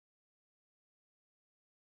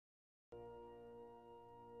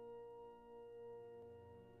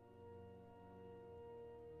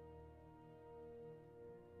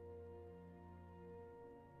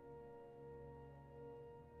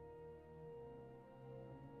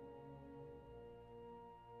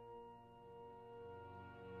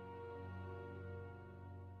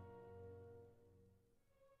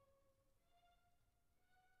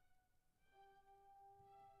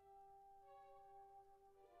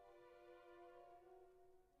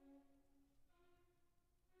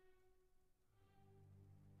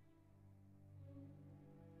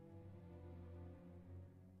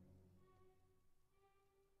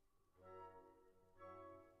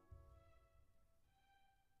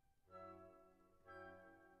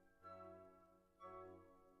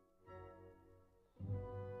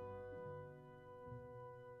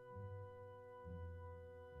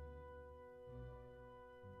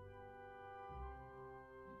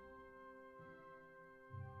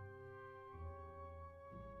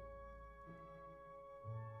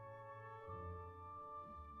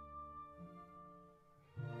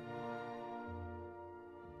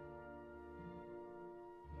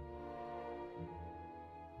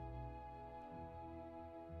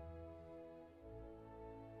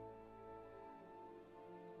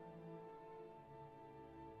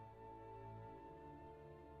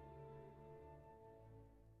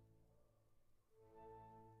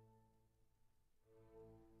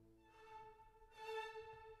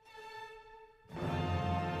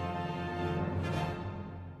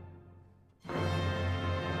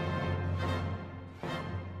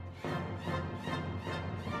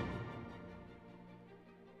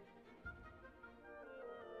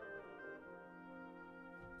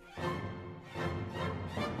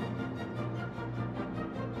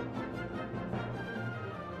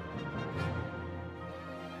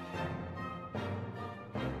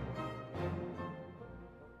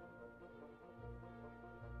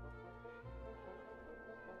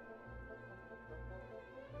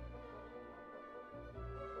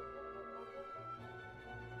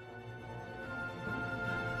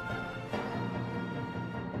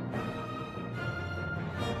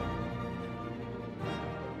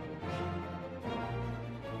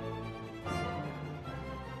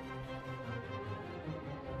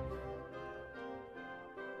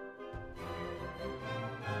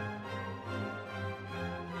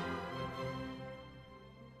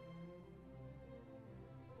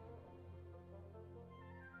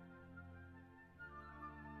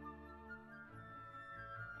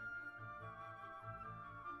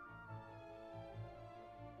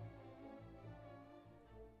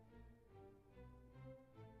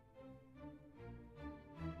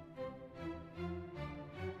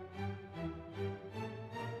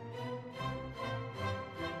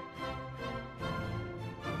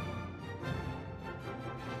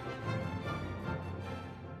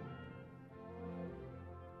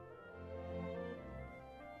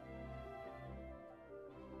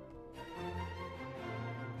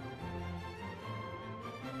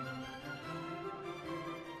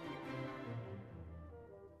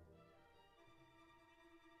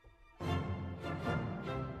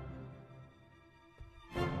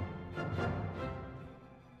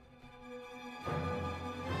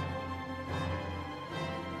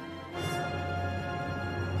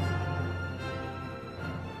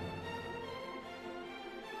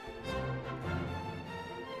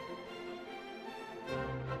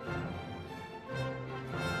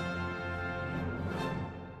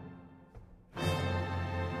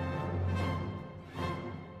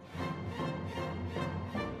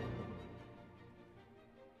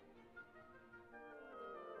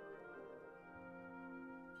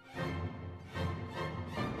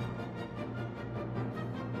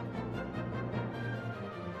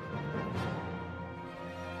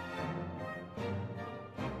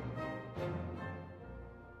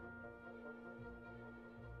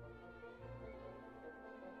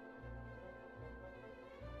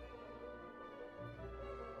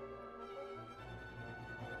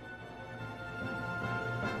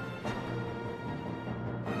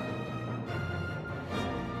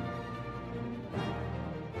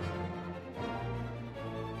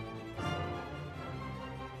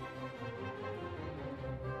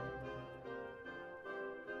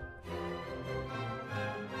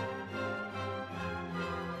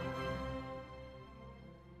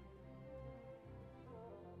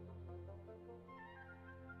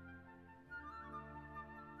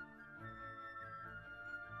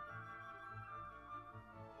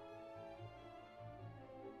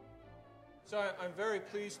So I'm very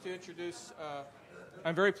pleased to introduce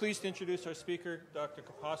our speaker, Dr.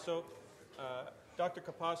 Capasso. Dr.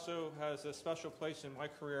 Capasso has a special place in my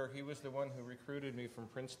career. He was the one who recruited me from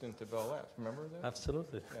Princeton to Bell Labs. Remember that?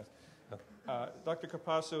 Absolutely. Yes. Dr.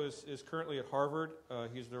 Capasso is currently at Harvard.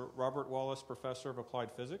 He's the Robert Wallace Professor of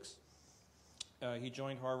Applied Physics. He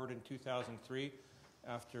joined Harvard in 2003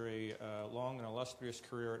 after a long and illustrious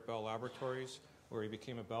career at Bell Laboratories, where he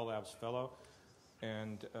became a Bell Labs Fellow,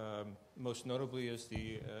 and most notably is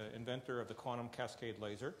the inventor of the quantum cascade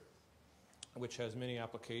laser, which has many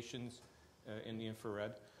applications in the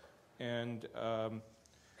infrared. And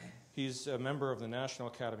he's a member of the National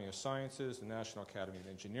Academy of Sciences, the National Academy of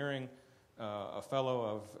Engineering, a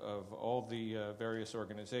fellow of all the various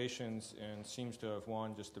organizations, and seems to have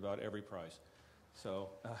won just about every prize.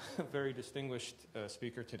 So very distinguished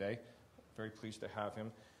speaker today. Very pleased to have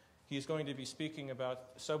him. He's going to be speaking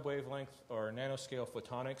about sub-wavelength or nanoscale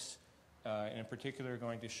photonics, and in particular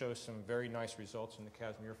going to show some very nice results in the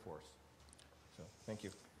Casimir force. So thank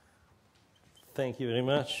you. Thank you very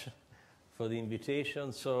much for the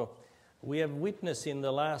invitation. So we have witnessed in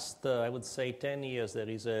the last, I would say, 10 years, there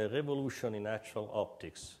is a revolution in actual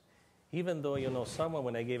optics. Even though, someone,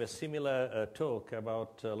 when I gave a similar talk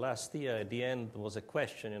about last year, at the end was a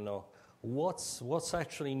question, what's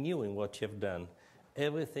actually new in what you've done?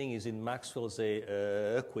 Everything is in Maxwell's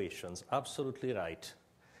equations. Absolutely right.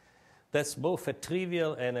 That's both a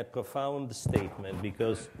trivial and a profound statement,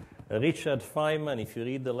 because Richard Feynman, if you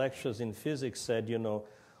read the lectures in physics, said,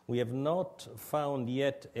 we have not found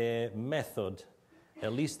yet a method,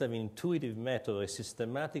 at least an intuitive method, a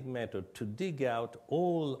systematic method, to dig out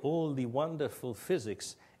all the wonderful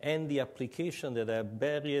physics and the application that are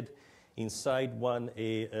buried inside one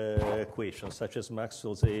equation, such as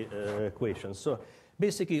Maxwell's equation. So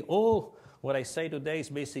basically, all what I say today is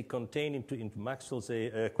basically contained into Maxwell's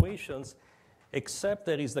equations, except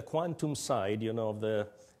there is the quantum side, of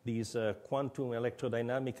these quantum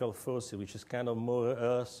electrodynamical forces, which is kind of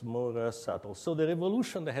more subtle. So the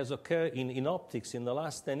revolution that has occurred in optics in the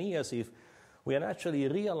last 10 years, if we are actually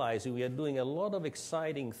realizing we are doing a lot of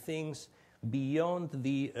exciting things beyond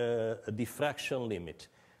the diffraction limit.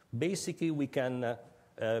 Basically, we can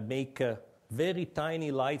make very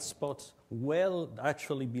tiny light spots well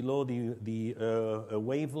actually below the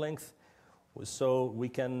wavelength. So we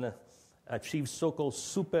can achieve so-called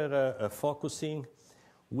super focusing.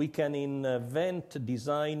 We can invent,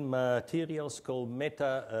 design materials called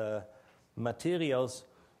meta materials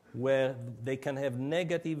where they can have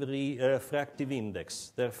negative refractive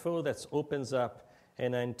index. Therefore, that opens up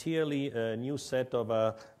an entirely new set of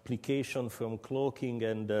application from cloaking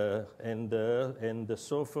and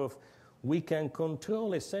so forth. We can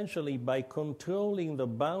control essentially by controlling the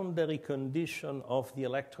boundary condition of the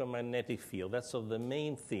electromagnetic field. That's the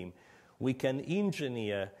main theme. We can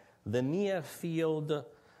engineer the near field,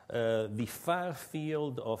 the far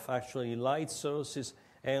field of actually light sources,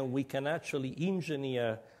 and we can actually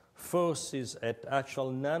engineer forces at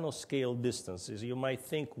actual nanoscale distances. You might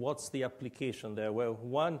think, what's the application there? Well,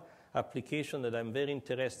 one application that I'm very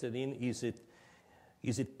interested in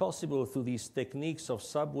is it possible through these techniques of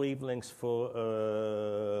sub-wavelengths for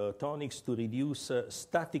photonics to reduce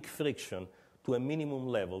static friction to a minimum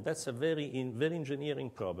level? That's a very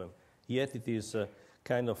engineering problem, yet it is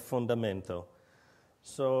kind of fundamental.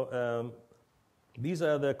 So these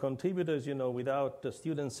are the contributors. Without the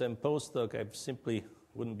students and postdoc, I simply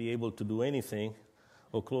wouldn't be able to do anything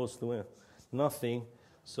or close to nothing.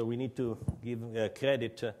 So we need to give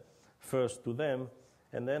credit first to them.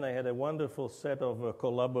 And then I had a wonderful set of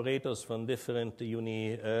collaborators from different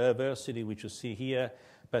universities, which you see here,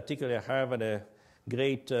 particularly at Harvard, a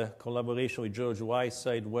great collaboration with George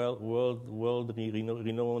Whiteside,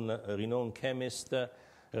 world-renowned chemist,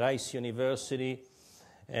 Rice University,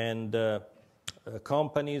 and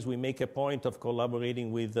companies. We make a point of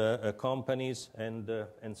collaborating with companies and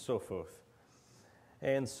so forth.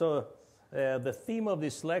 And so the theme of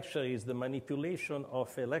this lecture is the manipulation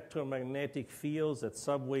of electromagnetic fields at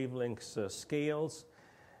sub-wavelength scales.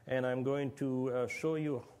 And I'm going to show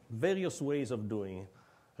you various ways of doing it.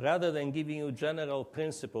 Rather than giving you general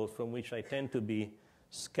principles from which I tend to be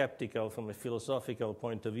skeptical from a philosophical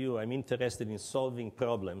point of view, I'm interested in solving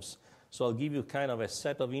problems. So I'll give you kind of a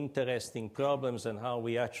set of interesting problems and how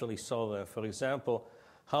we actually solve them. For example,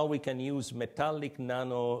 how we can use metallic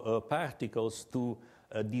nanoparticles to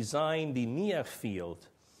design the near field,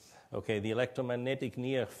 the electromagnetic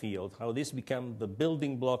near field, how this becomes the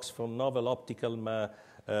building blocks for novel optical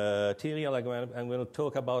material. I'm going to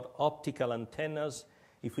talk about optical antennas.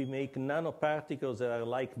 If we make nanoparticles that are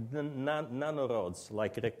like nanorods,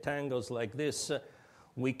 like rectangles like this,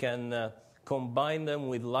 we can combine them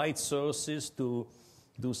with light sources to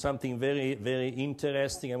do something very, very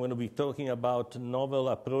interesting. I'm going to be talking about novel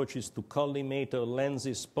approaches to collimator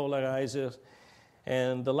lenses, polarizers.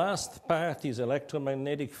 And the last part is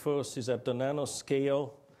electromagnetic forces at the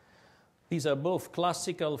nanoscale. These are both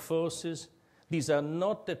classical forces. These are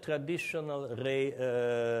not the traditional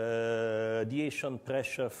radiation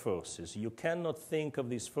pressure forces. You cannot think of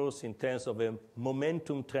this force in terms of a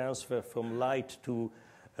momentum transfer from light to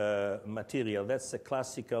material. That's a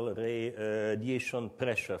classical radiation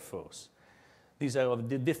pressure force. These are of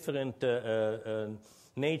the different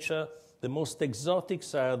nature. The most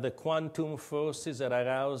exotics are the quantum forces that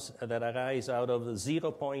arise out of the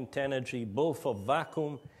zero-point energy, both of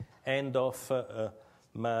vacuum and of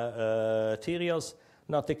materials.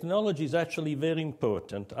 Now, technology is actually very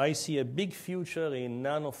important. I see a big future in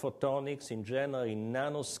nanophotonics, in general, in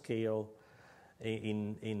nanoscale,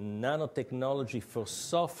 in nanotechnology for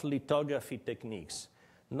soft lithography techniques.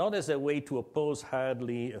 Not as a way to oppose hard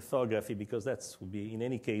lithography, because that would be, in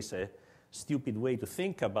any case, a stupid way to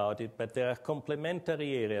think about it, but there are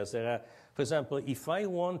complementary areas. There are, for example, if I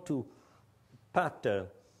want to pattern,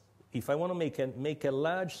 if I want to make a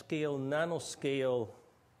large-scale nanoscale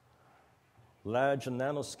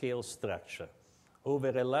structure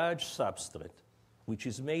over a large substrate, which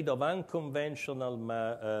is made of unconventional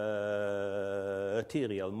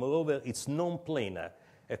material, moreover, it's non-planar,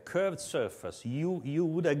 a curved surface, you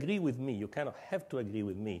would agree with me, you kind of have to agree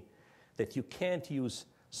with me, that you can't use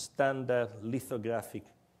standard lithographic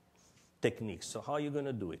techniques. So how are you going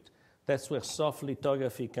to do it? That's where soft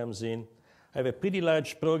lithography comes in. I have a pretty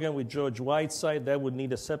large program with George Whiteside. That would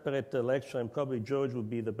need a separate lecture, and probably George would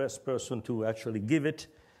be the best person to actually give it.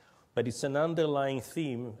 But it's an underlying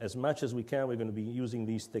theme. As much as we can, we're going to be using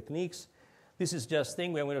these techniques. This is just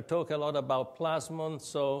thing. We're going to talk a lot about plasmon.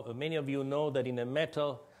 So many of you know that in a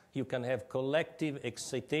metal, you can have collective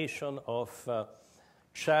excitation of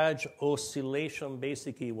charge oscillation.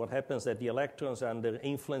 Basically, what happens is that the electrons under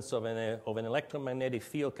influence of an electromagnetic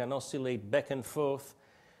field can oscillate back and forth.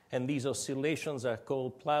 And these oscillations are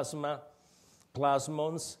called plasmons.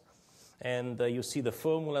 And you see the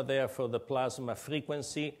formula there for the plasma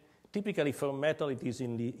frequency. Typically for metal, it is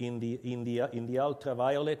in the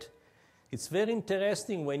ultraviolet. It's very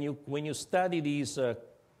interesting when you study these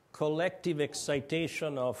collective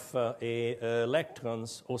excitation of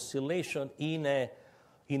electrons oscillation in a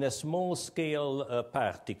small scale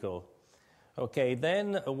particle. Okay,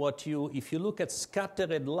 then if you look at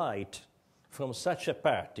scattered light from such a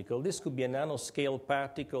particle, this could be a nanoscale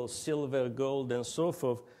particle, silver, gold, and so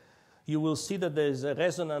forth, you will see that there is a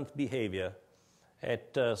resonant behavior.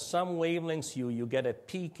 At some wavelengths, you get a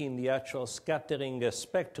peak in the actual scattering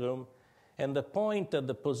spectrum, and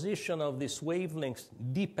the position of this wavelength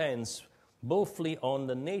depends bothly on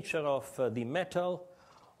the nature of the metal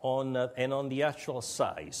and on the actual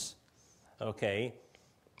size. Okay?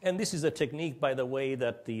 And this is a technique, by the way,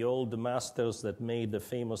 that the old masters that made the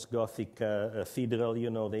famous Gothic cathedral,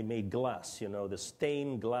 they made glass, the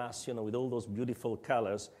stained glass, with all those beautiful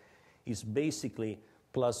colors, is basically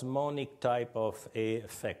plasmonic type of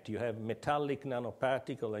effect. You have metallic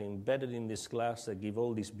nanoparticles embedded in this glass that give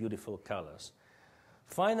all these beautiful colors.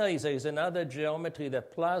 Finally, there is another geometry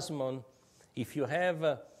that plasmon, if you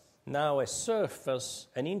have now a surface,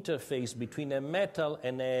 an interface between a metal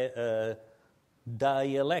and a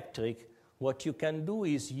dielectric, what you can do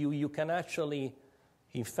is you can actually,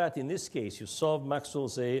 in fact, in this case, you solve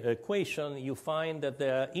Maxwell's equation, you find that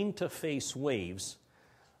there are interface waves.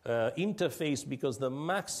 Interface because the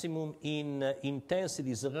maximum in intensity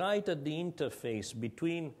is right at the interface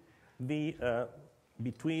between the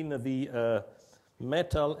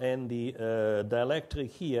metal and the dielectric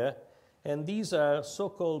here, and these are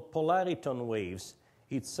so-called polariton waves.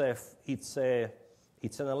 It's an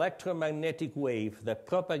electromagnetic wave that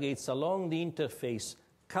propagates along the interface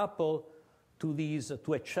coupled to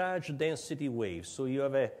a charge density wave. So you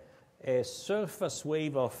have a surface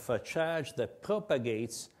wave of charge that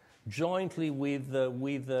propagates jointly with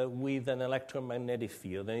an electromagnetic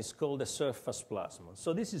field, and it's called a surface plasmon.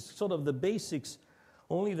 So this is sort of the basics,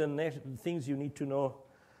 only the things you need to know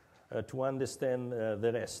to understand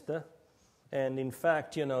the rest. And in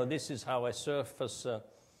fact, this is how a surface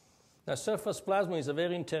plasmon is a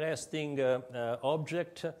very interesting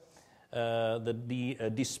object.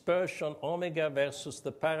 The dispersion omega versus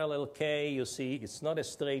the parallel k, you see, it's not a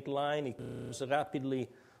straight line. It moves rapidly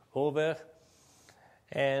over.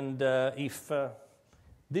 And if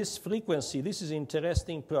this frequency, this is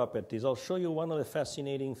interesting properties. I'll show you one of the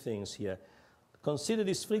fascinating things here. Consider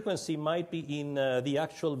this frequency might be in the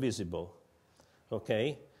actual visible,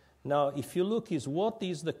 okay? Now, if you look, what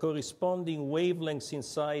is the corresponding wavelengths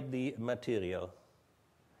inside the material?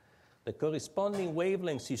 The corresponding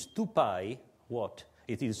wavelength is 2 pi, what?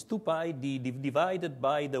 It is 2 pi divided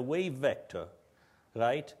by the wave vector,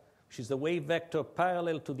 right? Which is the wave vector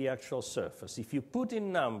parallel to the actual surface. If you put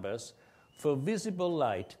in numbers for visible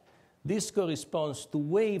light, this corresponds to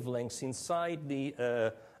wavelengths inside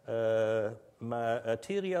the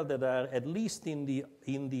material that are at least in the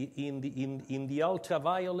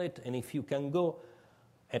ultraviolet, and if you can go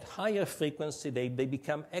at higher frequency, they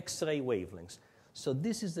become X-ray wavelengths. So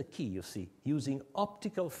this is the key, you see. Using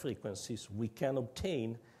optical frequencies, we can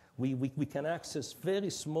obtain, we can access very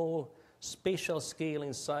small spatial scale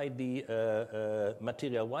inside the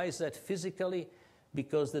material. Why is that physically?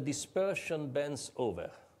 Because the dispersion bends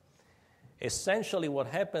over. Essentially what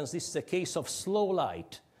happens, this is a case of slow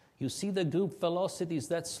light. You see the group velocities,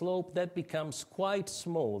 that slope, that becomes quite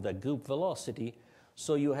small, the group velocity.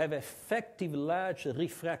 So you have effective large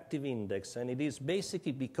refractive index, and it is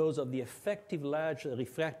basically because of the effective large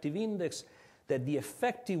refractive index that the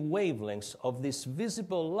effective wavelengths of this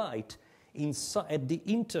visible light at the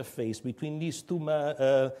interface between these two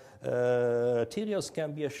materials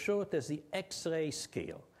can be as short as the X-ray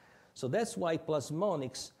scale. So that's why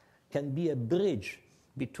plasmonics can be a bridge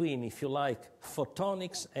between, if you like,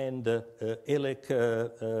 photonics and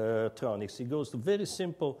electronics. It goes to very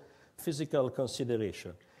simple physical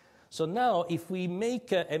consideration. So now, if we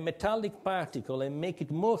make a metallic particle and make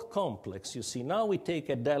it more complex, you see, now we take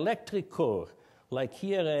a dielectric core, like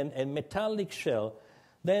here, a metallic shell.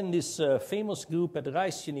 Then this famous group at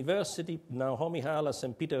Rice University, Naomi Harlas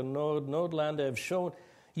and Peter Nordlander have shown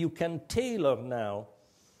you can tailor now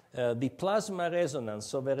the plasma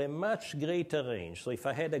resonance over a much greater range. So if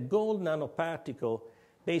I had a gold nanoparticle,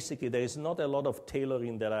 basically there is not a lot of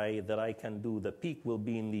tailoring that I can do. The peak will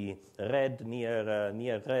be in the red,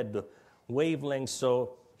 near red wavelength.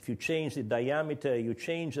 So if you change the diameter, you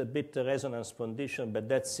change a bit the resonance condition, but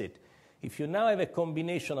that's it. If you now have a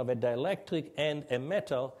combination of a dielectric and a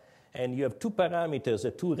metal, and you have two parameters,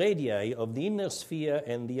 the two radii of the inner sphere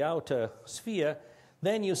and the outer sphere,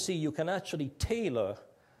 then you see you can actually tailor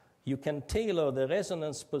the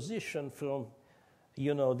resonance position from,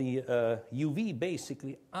 you know, the UV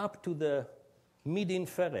basically up to the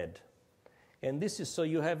mid-infrared. And this is so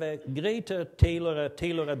you have a greater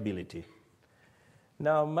tailorability.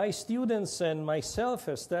 Now, my students and myself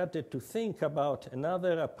have started to think about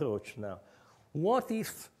another approach now. What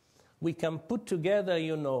if we can put together,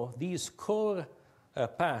 you know, these core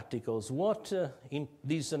particles,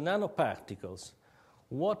 these nanoparticles,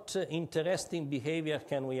 what interesting behavior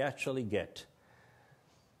can we actually get?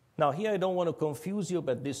 Now, here I don't want to confuse you,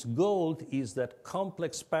 but this gold is that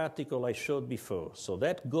complex particle I showed before. So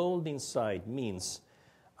that gold inside means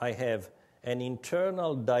I have an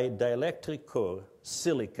internal dielectric core,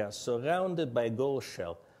 silica, surrounded by a gold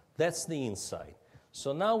shell. That's the inside.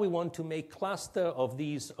 So now we want to make cluster of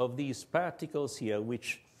these particles here,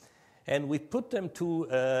 and we put them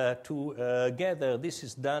together. This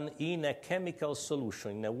is done in a chemical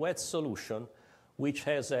solution, in a wet solution, which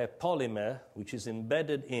has a polymer which is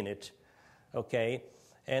embedded in it, okay?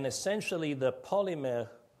 And essentially the polymer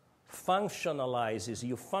functionalizes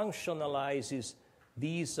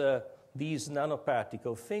these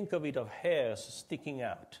nanoparticles. Think of it of hairs sticking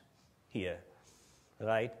out here,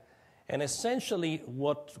 right? And essentially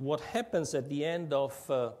what happens at the end of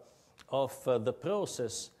the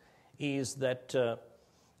process is that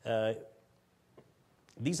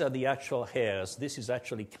these are the actual hairs. This is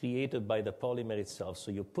actually created by the polymer itself.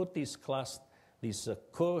 So you put these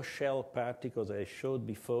core shell particles that I showed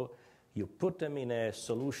before, you put them in a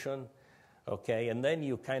solution, okay, and then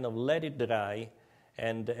you kind of let it dry.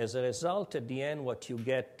 And as a result, at the end, what you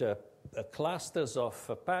get clusters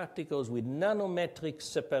of particles with nanometric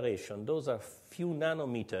separation. Those are few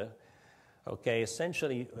nanometer, okay,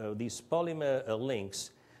 essentially these polymer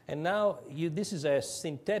links. And now this is a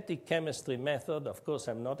synthetic chemistry method. Of course,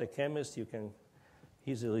 I'm not a chemist. You can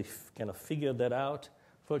easily kind of figure that out.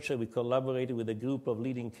 Fortunately, we collaborated with a group of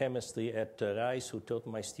leading chemistry at Rice who taught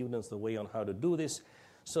my students the way on how to do this.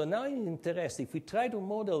 So now in interest, if we try to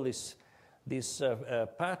model this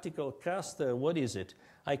particle cluster, what is it?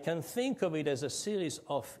 I can think of it as a series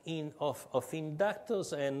of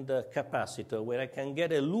inductors and capacitor where I can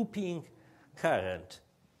get a looping current.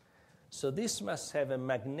 So this must have a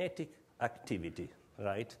magnetic activity,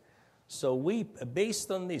 right? So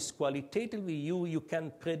based on this, qualitatively, you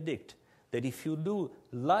can predict that if you do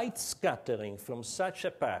light scattering from such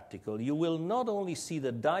a particle, you will not only see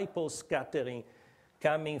the dipole scattering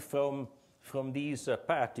coming from these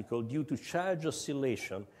particles due to charge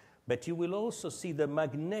oscillation, but you will also see the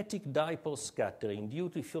magnetic dipole scattering due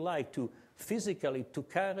to, if you like, to physically to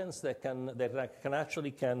currents that can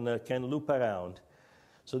loop around.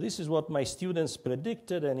 So this is what my students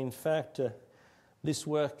predicted, and in fact, this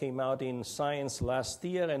work came out in Science last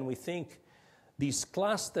year, and we think these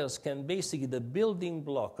clusters can basically be the building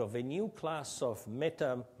block of a new class of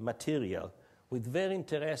metamaterial with very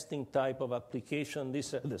interesting type of application.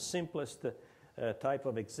 These are the simplest type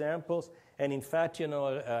of examples. And in fact, you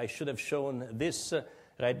know, I should have shown this,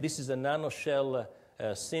 right? This is a nanoshell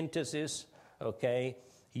synthesis, okay?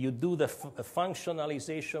 You do the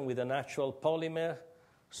functionalization with an actual polymer.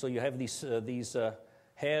 So you have these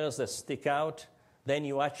hairs that stick out. Then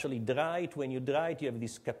you actually dry it. When you dry it, you have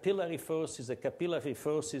these capillary forces. The capillary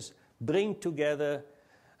forces bring together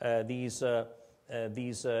these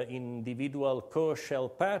individual core shell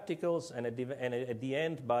particles, and at the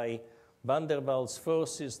end, by van der Waals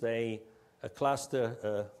forces, they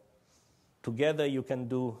cluster together. You can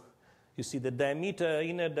do, you see the diameter,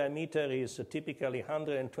 inner diameter is typically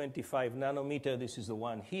 125 nanometer. This is the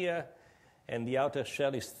one here. And the outer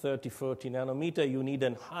shell is 30, 40 nanometer. You need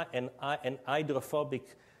an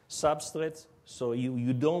hydrophobic substrate, so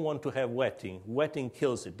you don't want to have wetting. Wetting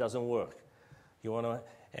kills it, doesn't work. You want to,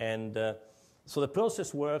 and so the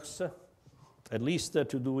process works, at least to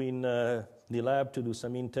do in the lab, to do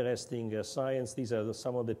some interesting science. These are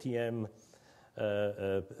some of the TM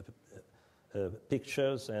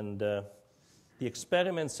pictures, and the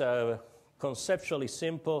experiments are conceptually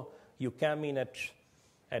simple. You come in at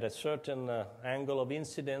a certain angle of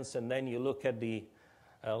incidence, and then you look at the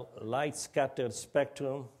light scattered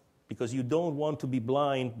spectrum, because you don't want to be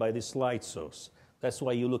blind by this light source. That's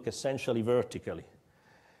why you look essentially vertically.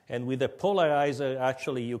 And with a polarizer,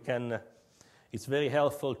 actually, you can, it's very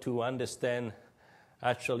helpful to understand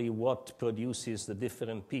actually what produces the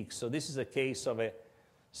different peaks. So this is a case of a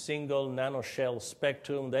single nanoshell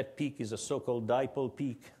spectrum. That peak is a so-called dipole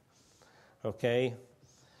peak, okay?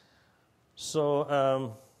 So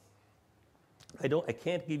I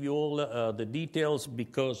can't give you all the details,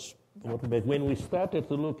 because but when we started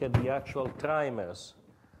to look at the actual trimers,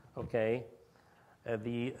 okay,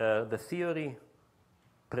 the theory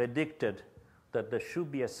predicted that there should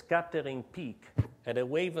be a scattering peak at a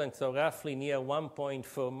wavelength of roughly near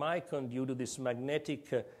 1.4 micron due to this magnetic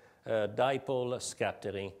dipole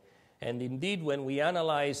scattering. And indeed, when we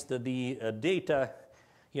analyzed the data,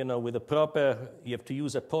 you know, with a proper, you have to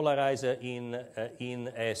use a polarizer in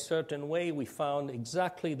a certain way, we found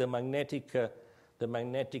exactly the magnetic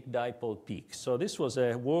dipole peak. So this was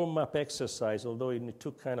a warm-up exercise, although it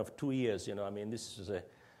took kind of 2 years, you know. I mean, this is a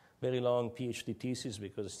very long PhD thesis,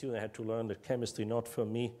 because the student had to learn the chemistry, not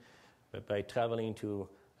from me, but by traveling to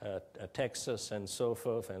Texas and so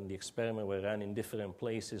forth, and the experiment were run in different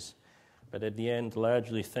places. But at the end,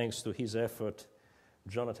 largely thanks to his effort,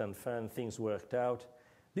 Jonathan Fan, things worked out.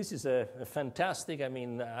 This is a fantastic, I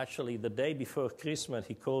mean, actually the day before Christmas,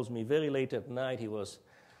 he calls me very late at night. He was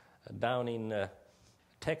down in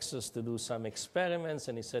Texas to do some experiments,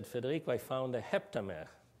 and he said, Federico, I found a heptamer.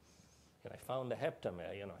 And I found a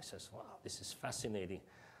heptamer, you know. I says, wow, this is fascinating.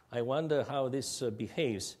 I wonder how this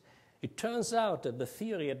behaves. It turns out that the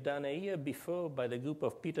theory had done a year before by the group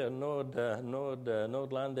of Peter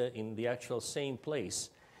Nordlander in the actual same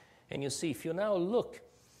place. And you see, if you now look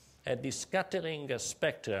at the scattering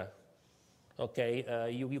spectra,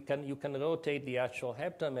 okay, you can rotate the actual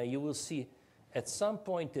heptamer, you will see at some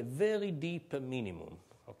point a very deep minimum.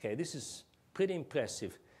 Okay, this is pretty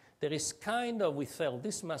impressive. There is kind of, we felt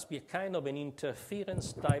this must be a kind of an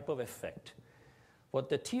interference type of effect. What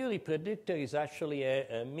the theory predicted is actually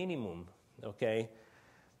a minimum, okay?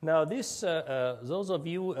 Now this, those of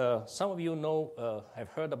you, some of you know, have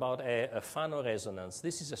heard about a phonoresonance.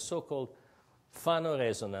 This is a so-called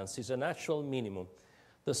phonoresonance. It's an actual minimum.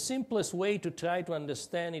 The simplest way to try to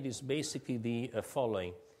understand it is basically the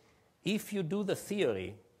following. If you do the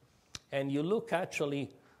theory and you look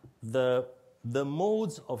actually the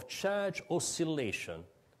modes of charge oscillation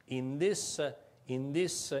in this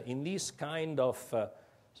kind of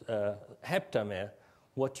heptamer,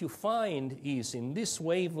 what you find is in this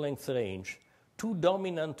wavelength range, two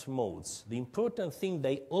dominant modes. The important thing,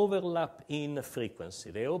 they overlap in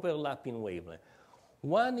frequency. They overlap in wavelength.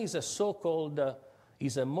 One is a so-called,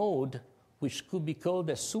 is a mode which could be called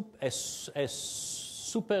a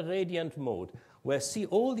super radiant mode, where see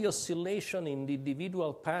all the oscillation in the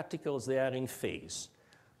individual particles, they are in phase,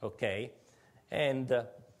 okay? And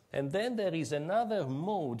then there is another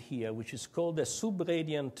mode here, which is called a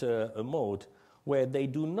subradiant mode, where they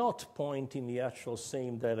do not point in the actual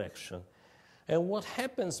same direction. And what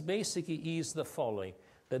happens basically is the following,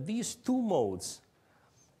 that these two modes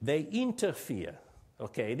they interfere.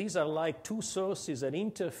 Okay, these are like two sources that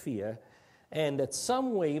interfere, and at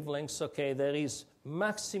some wavelengths, okay, there is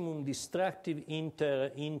maximum destructive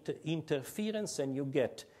interference, and you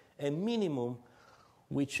get a minimum,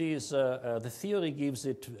 which is, the theory gives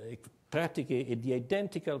it practically the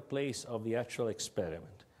identical place of the actual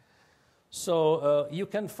experiment. So you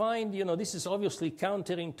can find, this is obviously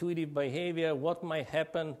counterintuitive behavior. What might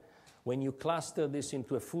happen when you cluster this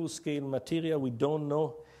into a full-scale material, we don't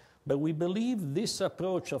know. But we believe this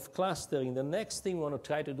approach of clustering, the next thing we want to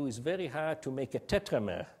try to do is very hard to make a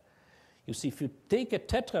tetramer. You see, if you take a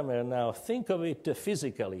tetramer now, think of it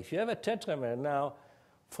physically. If you have a tetramer now,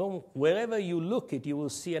 from wherever you look at, you will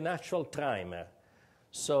see an actual trimer.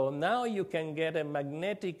 So now you can get a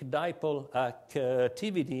magnetic dipole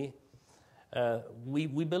activity. We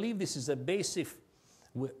believe this is a basic.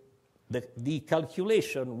 The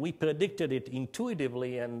calculation, we predicted it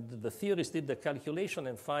intuitively, and the theorists did the calculation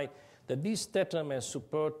and find that these tetramers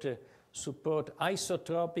support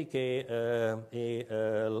isotropic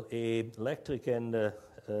electric and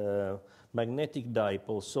magnetic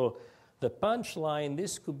dipoles. So the punchline,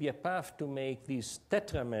 this could be a path to make these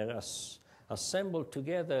tetramers assembled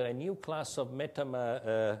together a new class of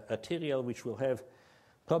metamaterial, which will have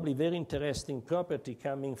probably very interesting property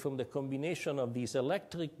coming from the combination of these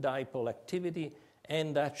electric dipole activity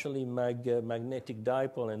and actually magnetic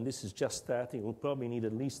dipole, and this is just starting. We'll probably need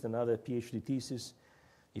at least another PhD thesis,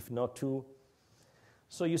 if not two.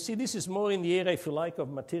 So you see, this is more in the area, if you like, of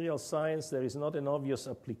material science. There is not an obvious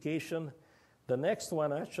application. The next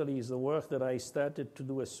one actually is the work that I started to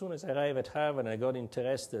do as soon as I arrived at Harvard, and I got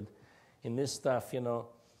interested in this stuff.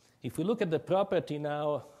 If we look at the property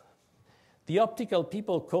now, the optical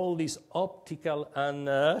people call this optical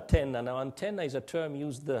antenna. Now, antenna is a term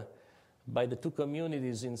used by the two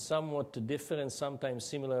communities in somewhat different, sometimes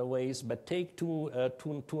similar ways, but take two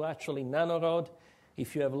actually nanorod.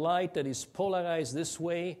 If you have light that is polarized this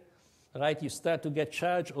way, right, you start to get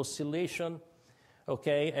charge oscillation,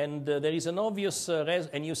 okay, and there is an obvious,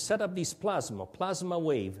 and you set up this plasma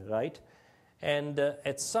wave, right, and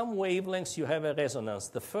at some wavelengths you have a resonance.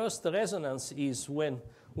 The first resonance is when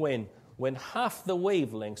half the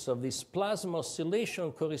wavelengths of this plasma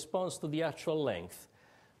oscillation corresponds to the actual length.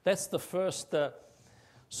 That's the first.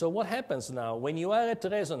 So what happens now? When you are at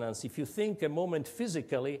resonance, if you think a moment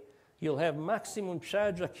physically, you'll have maximum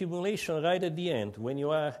charge accumulation right at the end, when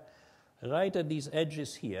you are right at these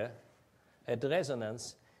edges here at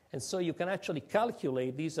resonance. And so you can actually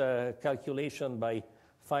calculate. These are calculation by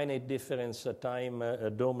finite difference time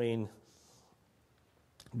domain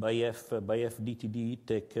by FDTD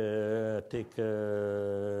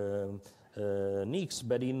techniques,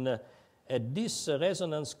 but at this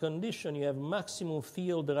resonance condition, you have maximum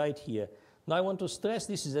field right here. Now I want to stress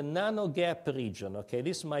this is a nano gap region. Okay,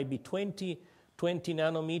 this might be 20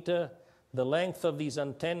 nanometer. The length of these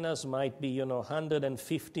antennas might be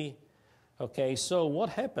 150. Okay, so what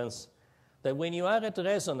happens that when you are at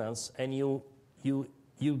resonance and you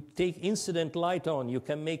take incident light on, you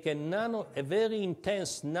can make a very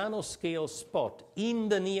intense nanoscale spot in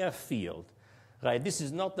the near field, right? This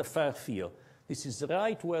is not the far field. This is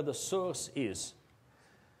right where the source is.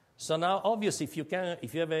 So now, obviously, if you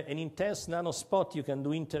have an intense nano spot, you can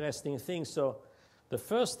do interesting things. So the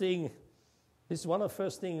first thing, this is one of the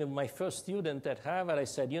first things my first student at Harvard, I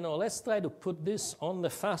said, let's try to put this on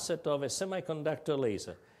the facet of a semiconductor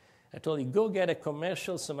laser. I told you, go get a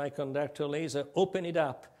commercial semiconductor laser, open it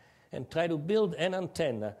up, and try to build an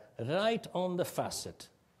antenna right on the facet.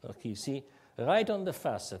 Okay, you see, right on the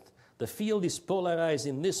facet. The field is polarized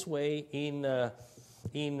in this way in the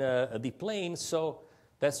plane, so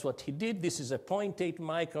that's what he did. This is a 0.8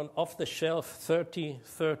 micron off-the-shelf $30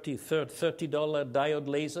 diode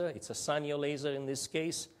laser. It's a Sanyo laser in this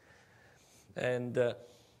case. And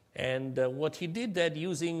what he did that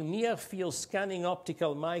using near-field scanning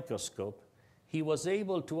optical microscope, he was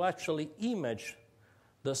able to actually image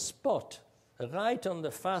the spot right on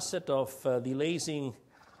the facet of the lasing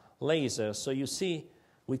laser. So you see,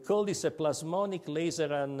 we call this a plasmonic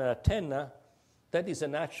laser antenna. That is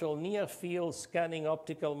an actual near-field scanning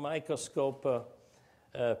optical microscope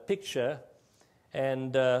picture.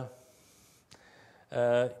 And the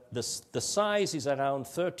size is around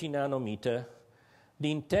 30 nanometer.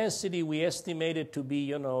 The intensity we estimated to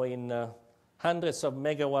be, in hundreds of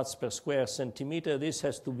megawatts per square centimeter. This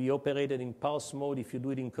has to be operated in pulse mode. If you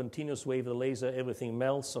do it in continuous wave the laser, everything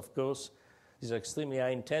melts, of course. These are extremely high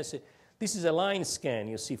intensity. This is a line scan.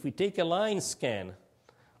 You see, if we take a line scan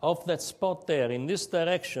of that spot there in this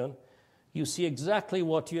direction, you see exactly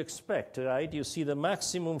what you expect, right? You see the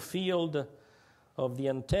maximum field of the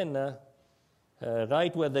antenna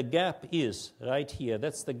right where the gap is, right here.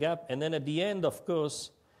 That's the gap. And then at the end, of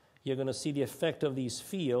course, you're going to see the effect of these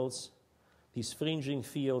fields, these fringing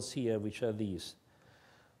fields here, which are these.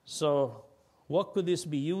 So what could this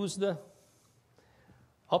be used?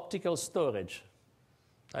 Optical storage.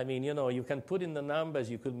 I mean, you know, you can put in the numbers.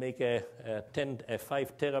 You could make a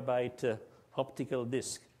 5 terabyte optical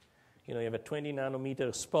disk. You know, you have a 20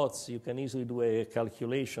 nanometer spots. You can easily do a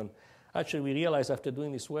calculation. Actually, we realized after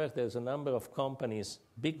doing this work, there's a number of companies,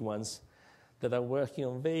 big ones, that are working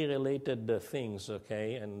on very related things,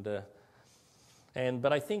 okay?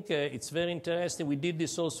 But I think it's very interesting. We did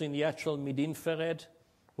this also in the actual mid-infrared.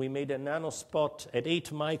 We made a nanospot at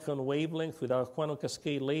 8 micron wavelength with our quantum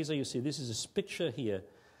cascade laser. You see, this is a picture here,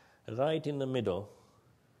 right in the middle.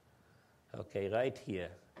 Okay, right here.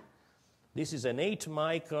 This is an 8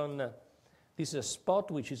 micron. This is a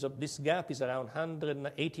spot which is, this gap is around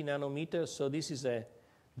 180 nanometers. So this is the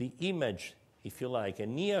image, if you like, a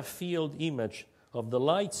near field image of the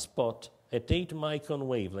light spot at 8 micron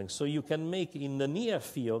wavelength. So you can make in the near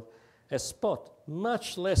field a spot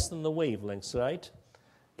much less than the wavelengths, right?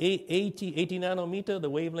 80 nanometer, the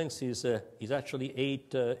wavelength is actually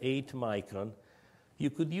 8 micron. You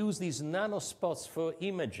could use these nanospots for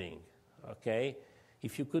imaging, okay?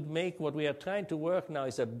 If you could make what we are trying to work now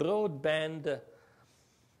is a broadband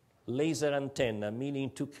laser antenna, meaning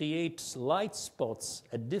to create light spots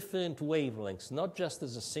at different wavelengths, not just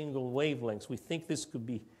as a single wavelength. We think this could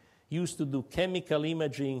be used to do chemical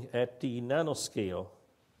imaging at the nanoscale.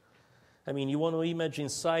 I mean, you want to image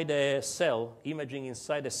inside a cell, imaging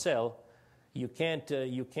inside a cell, you can't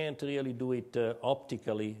really do it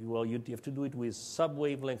optically. Well, you have to do it with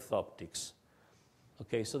sub-wavelength optics.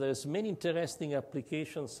 Okay, so there's many interesting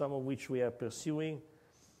applications, some of which we are pursuing.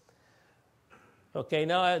 Okay,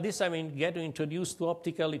 now getting introduced to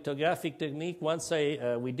optical lithographic technique. Once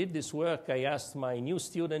we did this work, I asked my new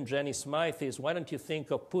student, Jenny Smythe, why don't you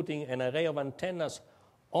think of putting an array of antennas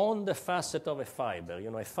on the facet of a fiber? You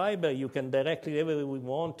know, a fiber you can directly, wherever we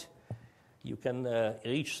want, you can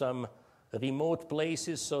reach some remote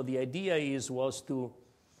places. So the idea was to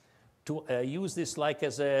use this like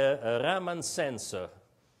as a Raman sensor,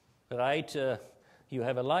 right? You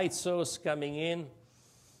have a light source coming in.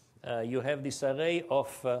 You have this array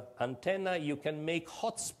of antenna. You can make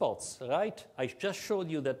hotspots, right? I just showed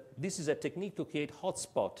you that this is a technique to create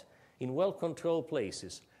hotspot in well-controlled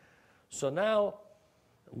places. So now,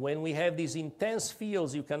 when we have these intense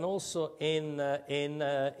fields, you can also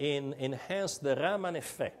enhance the Raman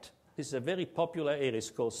effect. This is a very popular area. It's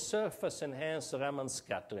called surface-enhanced Raman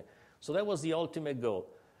scattering. So that was the ultimate goal.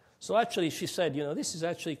 So actually, she said, you know, this is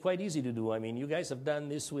actually quite easy to do. I mean, you guys have done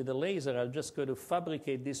this with a laser. I'll just go to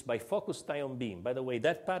fabricate this by focused ion beam. By the way,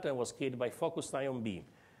 that pattern was created by focused ion beam.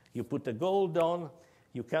 You put the gold on.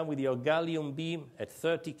 You come with your gallium beam at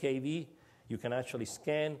 30 kV. You can actually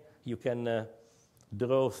scan. You can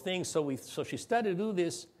draw things. So she started to do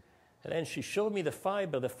this, and then she showed me the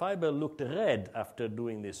fiber. The fiber looked red after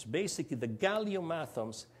doing this. Basically, the gallium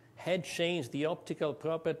atoms had changed the optical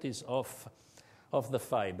properties of the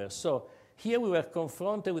fiber. So here we were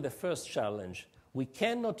confronted with the first challenge. We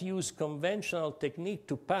cannot use conventional technique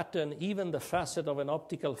to pattern even the facet of an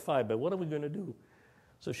optical fiber. What are we going to do?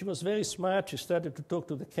 So she was very smart. She started to talk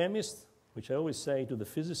to the chemist, which I always say to the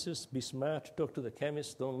physicists, be smart, talk to the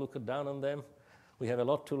chemists, don't look down on them. We have a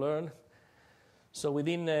lot to learn. So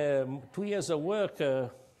within 2 years of work,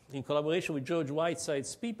 in collaboration with George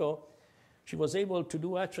Whiteside's people, she was able to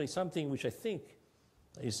do actually something which I think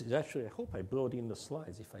is actually, I hope I brought in the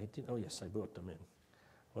slides. If I didn't, oh yes, I brought them in. I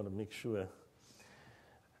want to make sure.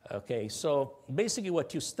 Okay, so basically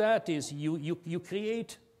what you start is you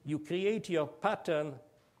create your pattern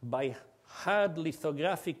by hard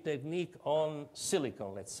lithographic technique on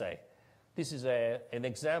silicon, let's say. This is an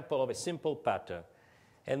example of a simple pattern.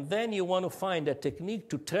 And then you want to find a technique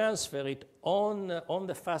to transfer it on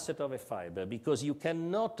the facet of a fiber, because you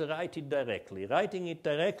cannot write it directly. Writing it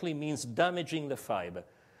directly means damaging the fiber.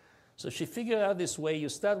 So she figured out this way. You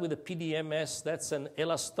start with a PDMS. That's an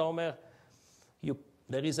elastomer.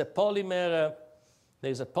 There is a polymer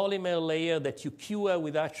layer that you cure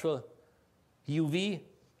with actual UV,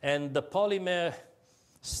 and the polymer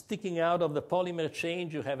sticking out of the polymer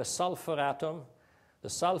chain, you have a sulfur atom. The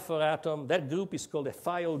sulfur atom, that group is called a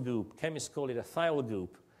thiol group. Chemists call it a thiol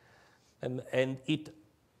group. And it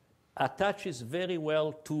attaches very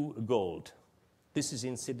well to gold. This is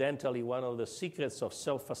incidentally one of the secrets of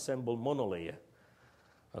self-assembled monolayer.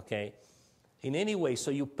 Okay? In any way, so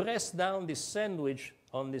you press down this sandwich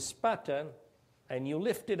on this pattern, and you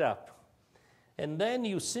lift it up. And then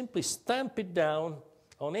you simply stamp it down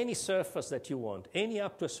on any surface that you want, any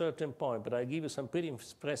up to a certain point, but I'll give you some pretty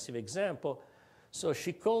impressive example. So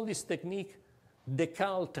she called this technique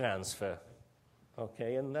decal transfer.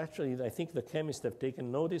 Okay, and actually I think the chemists have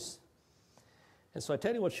taken notice. And so I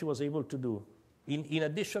tell you what she was able to do. In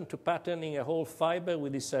addition to patterning a whole fiber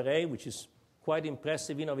with this array, which is quite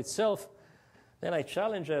impressive in of itself, then I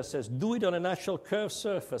challenge her, says, do it on a natural curved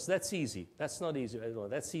surface. That's easy. That's not easy. I don't know.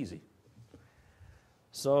 That's easy.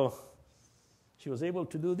 So she was able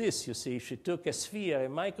to do this, you see. She took a sphere, a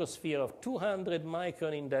microsphere of 200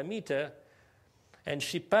 micron in diameter, and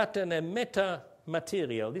she patterned a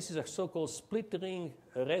metamaterial. This is a so-called split ring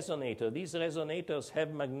resonator. These resonators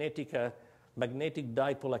have magnetic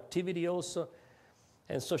dipole activity also.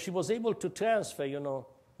 And so she was able to transfer, you know,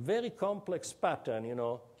 very complex pattern, you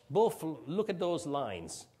know. Both, look at those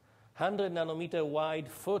lines. 100 nanometer wide,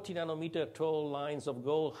 40 nanometer tall lines of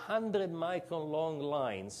gold, 100 micron long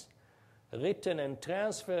lines, written and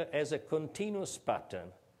transferred as a continuous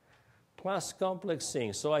pattern, plus complex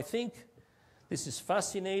things. So I think this is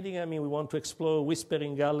fascinating. I mean, we want to explore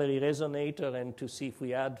whispering gallery resonator and to see if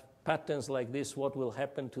we add patterns like this, what will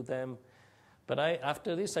happen to them. But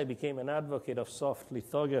after this, I became an advocate of soft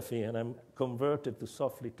lithography, and I'm converted to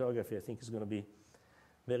soft lithography. I think it's going to be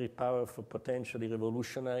very powerful, potentially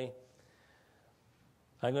revolutionary.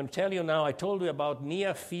 I'm going to tell you now, I told you about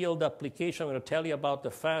near field application. I'm going to tell you about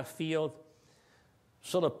the far field.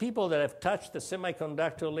 So the people that have touched the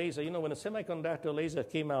semiconductor laser, you know, when the semiconductor laser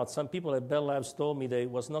came out, some people at Bell Labs told me that it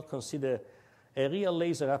was not considered a real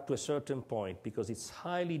laser up to a certain point because it's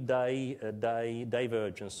highly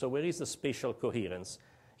divergent. So where is the spatial coherence?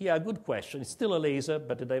 Yeah, good question. It's still a laser,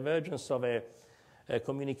 but the divergence of a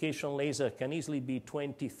communication laser can easily be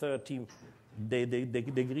 20, 30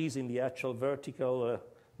 degrees in the actual vertical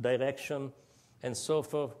direction and so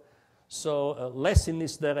forth. So less in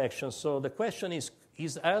this direction. So the question is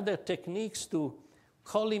are there techniques to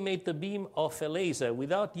collimate the beam of a laser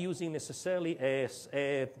without using necessarily a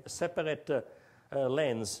separate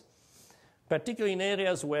lens, particularly in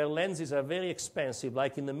areas where lenses are very expensive,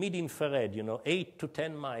 like in the mid-infrared, you know, 8 to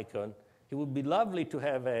 10 micron. It would be lovely to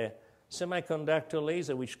have a semiconductor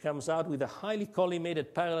laser which comes out with a highly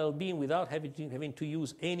collimated parallel beam without having to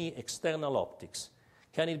use any external optics.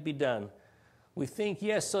 Can it be done? We think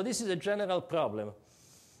yes. So this is a general problem.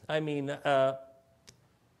 I mean,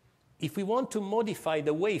 if we want to modify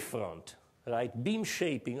the wavefront, right, beam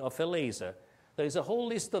shaping of a laser, there is a whole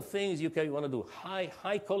list of things you want to do.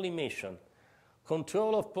 High collimation,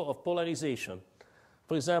 control of polarization.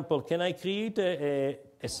 For example, can I create a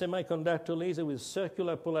semiconductor laser with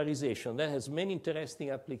circular polarization? That has many interesting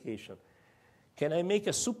applications. Can I make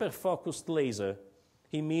a super focused laser?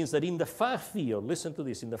 It means that in the far field, listen to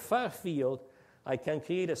this, in the far field, I can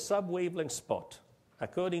create a sub-wavelength spot.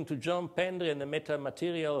 According to John Pendry and the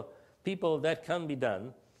metamaterial people, that can be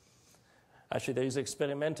done. Actually, there is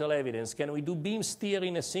experimental evidence. Can we do beam steer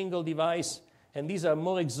in a single device? And these are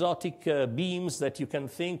more exotic beams that you can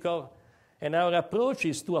think of. And our approach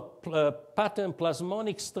is to pattern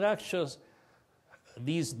plasmonic structures,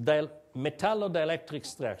 these metallodielectric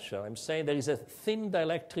structure. I'm saying there is a thin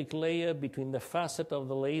dielectric layer between the facet of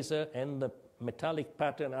the laser and the metallic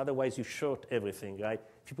pattern. Otherwise, you short everything, right?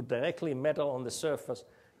 If you put directly metal on the surface,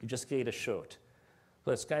 you just create a short.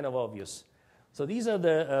 So it's kind of obvious. So these are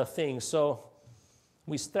the things. So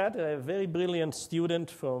we started a very brilliant student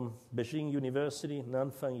from Beijing University,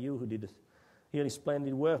 Nanfang Yu, who did really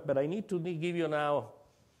splendid work. But I need to give you now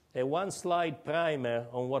a one-slide primer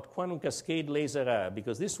on what quantum cascade lasers are,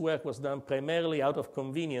 because this work was done primarily out of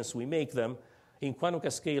convenience. We make them in quantum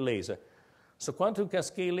cascade laser. So quantum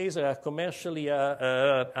cascade lasers are commercially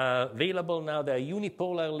available now. They are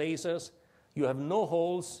unipolar lasers. You have no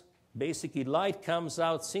holes. Basically, light comes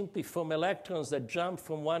out simply from electrons that jump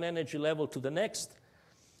from one energy level to the next.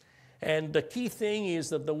 And the key thing is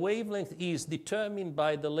that the wavelength is determined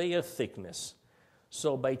by the layer thickness.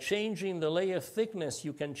 So by changing the layer thickness,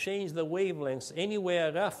 you can change the wavelengths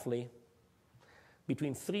anywhere roughly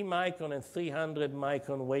between 3 micron and 300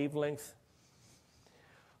 micron wavelength.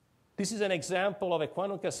 This is an example of a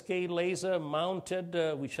quantum cascade laser mounted,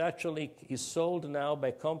 which actually is sold now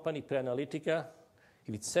by company Pre-Analytica.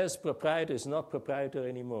 If it says proprietary, it's not proprietary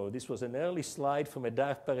anymore. This was an early slide from a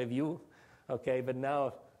DARPA review, okay, but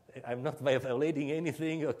now I'm not violating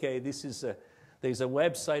anything, okay. This is there's a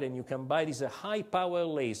website and you can buy this, a high-power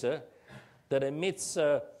laser that emits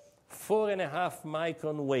 4.5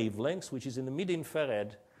 micron wavelengths, which is in the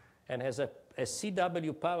mid-infrared, and has a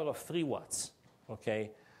CW power of 3 watts, okay.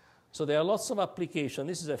 So there are lots of applications.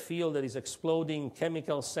 This is a field that is exploding,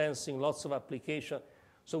 chemical sensing, lots of application.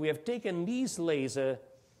 So we have taken these lasers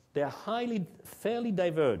They are fairly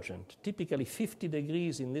divergent, typically 50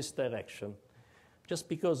 degrees in this direction, just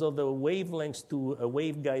because of the wavelengths to a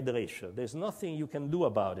waveguide ratio. There's nothing you can do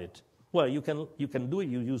about it. Well, you can do it.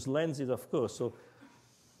 You use lenses, of course.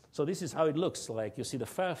 So this is how it looks like. You see the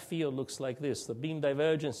far field looks like this. The beam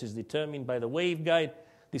divergence is determined by the waveguide.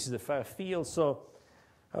 This is the far field. So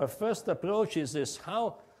our first approach is this.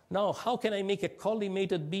 How can I make a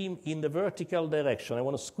collimated beam in the vertical direction? I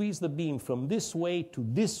want to squeeze the beam from this way to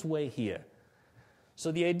this way here.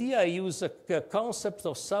 So the idea, I use a concept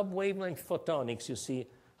of sub-wavelength photonics. You see,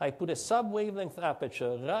 I put a sub-wavelength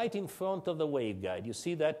aperture right in front of the waveguide. You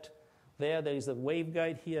see that there is a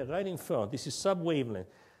waveguide here right in front. This is sub-wavelength.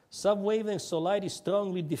 Sub-wavelength, so light is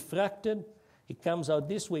strongly diffracted. It comes out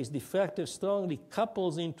this way. It's diffracted strongly,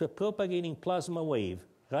 couples into a propagating plasma wave,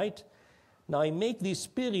 right? Now I make this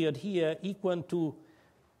period here equal to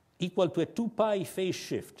a 2 pi phase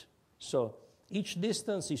shift. So each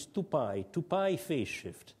distance is 2 pi phase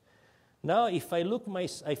shift. Now if I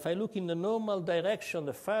look in the normal direction,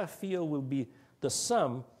 the far field will be the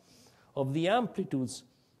sum of the amplitudes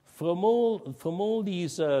from all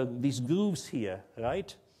these grooves here,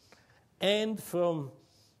 right? And from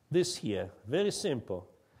this here. Very simple.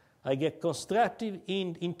 I get constructive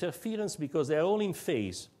interference because they are all in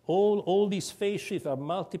phase. All these phase shifts are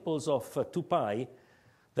multiples of 2 pi.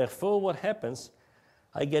 Therefore, what happens?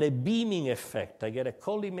 I get a beaming effect. I get a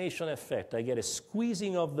collimation effect. I get a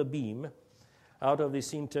squeezing of the beam out of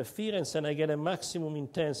this interference, and I get a maximum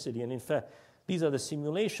intensity. And in fact, these are the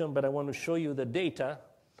simulation, but I want to show you the data.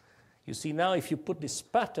 You see now if you put this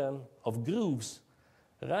pattern of grooves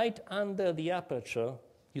right under the aperture,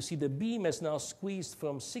 you see the beam has now squeezed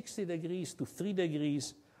from 60 degrees to 3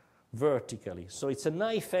 degrees vertically. So it's a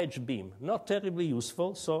knife edge beam, not terribly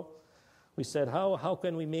useful. So we said, how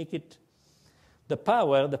can we make it? The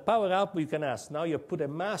power output you can ask. Now you put a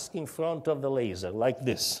mask in front of the laser like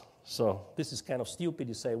this. So this is kind of stupid.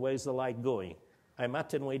 You say, where is the light going? I'm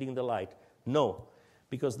attenuating the light. No,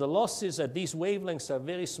 because the losses at these wavelengths are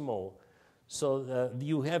very small. So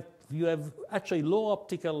you have actually low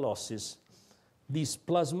optical losses. These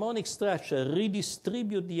plasmonic structures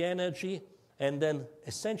redistribute the energy, and then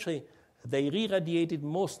essentially they re-radiated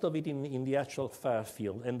most of it in the actual far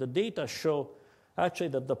field. And the data show actually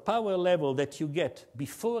that the power level that you get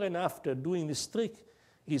before and after doing this trick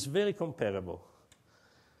is very comparable.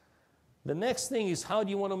 The next thing is, how do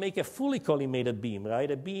you want to make a fully collimated beam,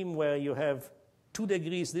 right? A beam where you have 2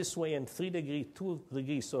 degrees this way and 3 degrees, 2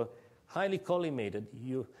 degrees, so highly collimated.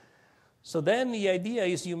 So then the idea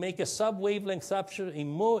is you make a sub-wavelength aperture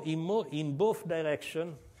in both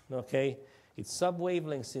directions, okay? It's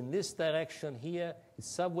sub-wavelengths in this direction here. It's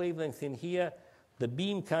sub-wavelength in here. The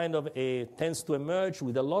beam kind of tends to emerge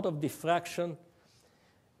with a lot of diffraction.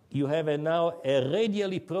 You have now a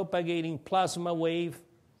radially propagating plasma wave,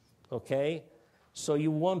 okay? So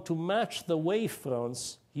you want to match the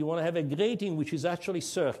wavefronts. You want to have a grating which is actually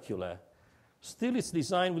circular. Still, it's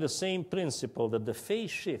designed with the same principle that the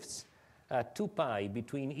phase shifts are 2 pi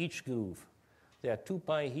between each groove. There are 2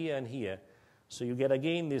 pi here and here. So you get,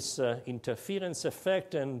 again, this interference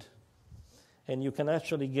effect, and you can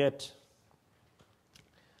actually get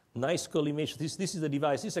nice collimation. This is the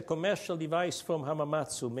device. This is a commercial device from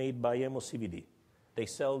Hamamatsu made by MOCVD. They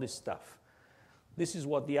sell this stuff. This is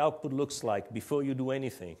what the output looks like before you do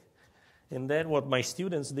anything. And then what my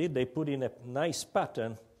students did, they put in a nice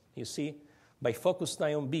pattern, you see, by focused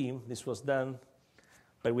ion beam. This was done,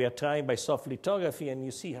 but we are trying by soft lithography, and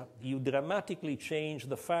you see how you dramatically change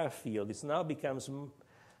the far field. It now becomes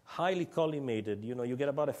highly collimated. You know, you get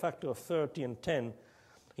about a factor of 30 and 10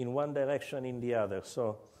 in one direction, in the other.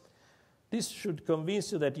 So this should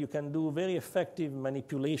convince you that you can do very effective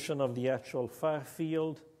manipulation of the actual far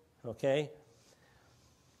field, okay?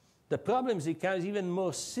 The problem is it becomes even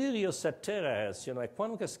more serious at terahertz. You know, a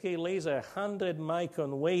quantum cascade laser, 100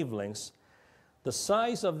 micron wavelengths, the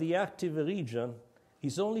size of the active region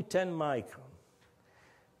is only 10 micron.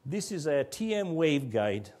 This is a TM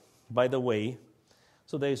waveguide, by the way,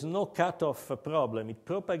 so there is no cutoff problem. It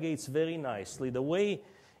propagates very nicely. The way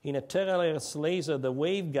in a terahertz laser the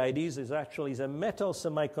waveguide is actually a metal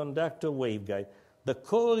semiconductor waveguide. The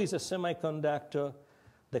core is a semiconductor.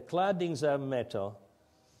 The claddings are metal.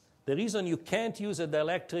 The reason you can't use a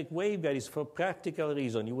dielectric waveguide is for practical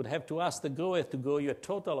reason. You would have to ask the grower to grow you a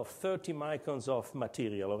total of 30 microns of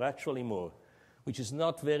material, or actually more, which is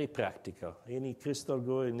not very practical. Any crystal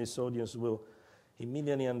grower in this audience will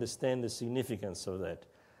immediately understand the significance of that.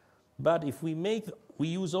 But if we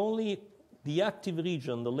use only the active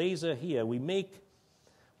region, the laser here, we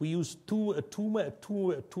we use two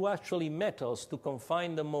actually metals to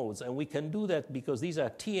confine the modes, and we can do that because these are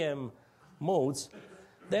TM modes.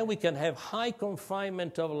 Then we can have high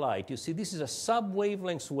confinement of light. You see, this is a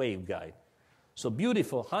sub-wavelength waveguide. So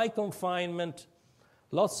beautiful, high confinement,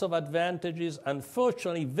 lots of advantages.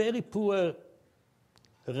 Unfortunately, very poor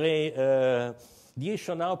radiation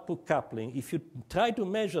output coupling. If you try to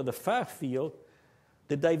measure the far field,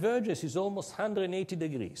 the divergence is almost 180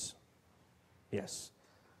 degrees. Yes.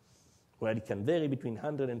 Well, it can vary between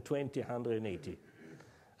 120 and 180.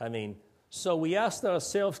 I mean, so we asked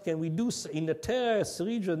ourselves, can we do, in the terahertz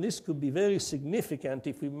region, this could be very significant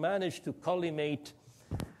if we manage to collimate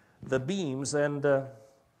the beams. And the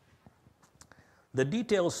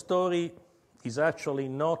detailed story is actually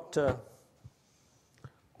not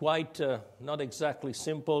not exactly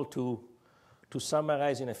simple to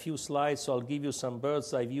summarize in a few slides, so I'll give you some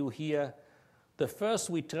bird's eye view here. The first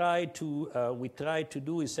we try to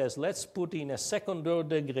do is says, let's put in a second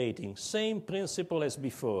order grating, same principle as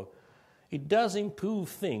before. It does improve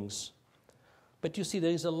things, but you see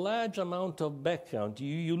there is a large amount of background.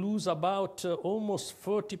 You lose about almost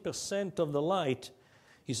 40% of the light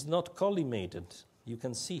is not collimated. You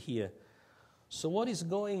can see here. So what is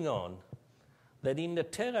going on? That in the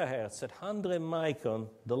terahertz at 100 micron,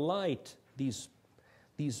 the light, these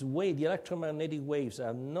waves, the electromagnetic waves,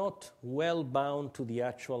 are not well bound to the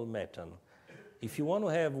actual metal. If you want to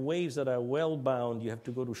have waves that are well bound, you have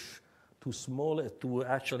to go to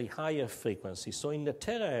actually higher frequencies. So in the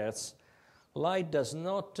terahertz, light is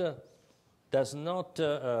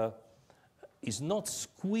not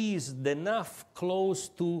squeezed enough close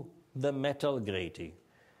to the metal grating.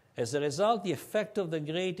 As a result, the effect of the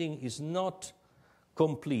grating is not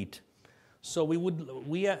complete. So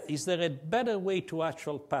is there a better way to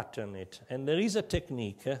actually pattern it? And there is a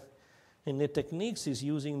technique, and the technique is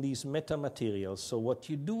using these metamaterials. So what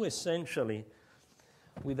you do essentially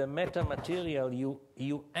with a metamaterial,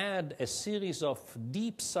 you add a series of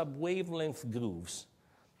deep sub-wavelength grooves,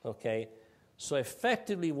 okay? So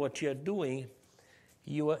effectively what you're doing,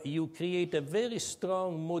 you create a very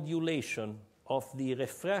strong modulation of the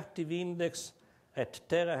refractive index at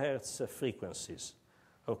terahertz frequencies,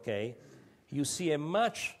 okay? You see a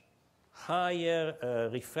much higher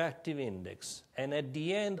refractive index, and at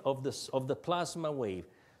the end of the plasma wave.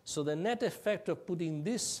 So the net effect of putting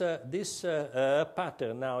this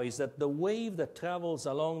pattern now is that the wave that travels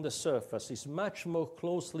along the surface is much more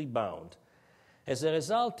closely bound. As a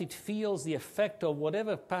result, it feels the effect of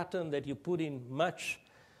whatever pattern that you put in much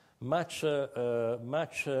more.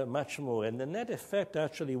 And the net effect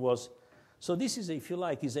actually was, so this is, if you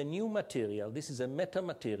like, is a new material. This is a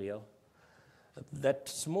metamaterial. That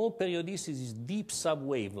small periodicity is deep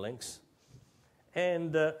sub-wavelengths.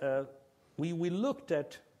 And we looked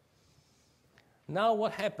at, now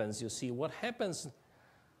what happens, you see, what happens,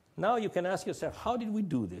 now you can ask yourself, how did we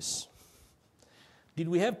do this? Did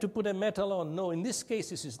we have to put a metal on? No, in this case,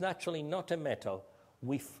 this is naturally not a metal.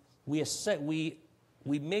 We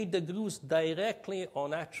made the grooves directly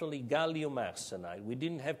on actually gallium arsenide. We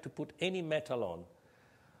didn't have to put any metal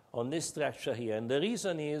on this structure here. And the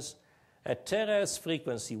reason is, at terahertz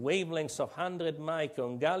frequency, wavelengths of 100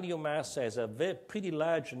 micron, gallium arsenide has a pretty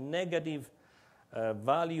large negative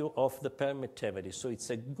value of the permittivity. So it's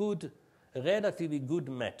a good, relatively good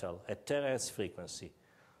metal at terahertz frequency.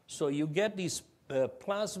 So you get these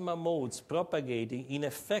plasma modes propagating in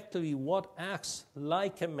effectively what acts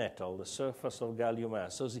like a metal, the surface of gallium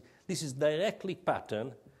arsenide. So this is directly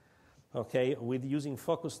patterned, okay, with using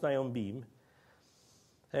focused ion beam.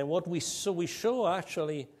 And what we showed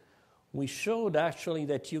actually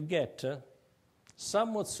that you get,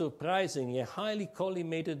 somewhat surprisingly, a highly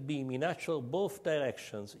collimated beam in actual both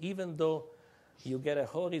directions, even though you get a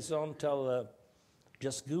horizontal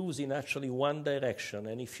just grooves in actually one direction.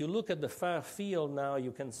 And if you look at the far field now,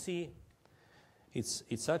 you can see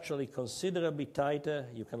it's actually considerably tighter.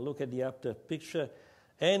 You can look at the upper picture.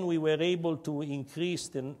 And we were able to increase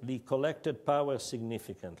the collected power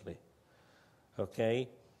significantly. Okay?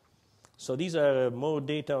 So these are more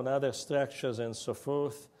data on other structures and so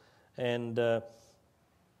forth. And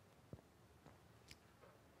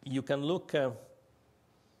you can look,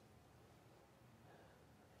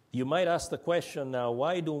 you might ask the question now,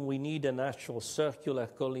 why don't we need an actual circular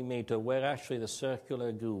collimator? Where actually the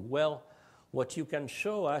circular groove? Well, what you can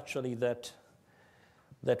show actually that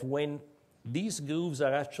when these grooves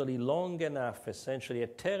are actually long enough, essentially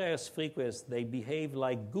at terahertz frequency, they behave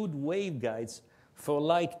like good waveguides for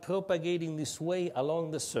light propagating this way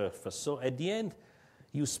along the surface. So at the end,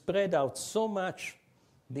 you spread out so much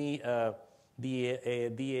the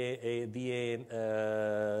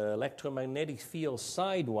electromagnetic field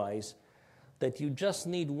sidewise, that you just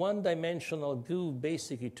need one-dimensional groove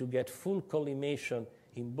basically to get full collimation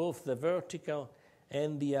in both the vertical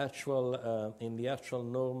and the actual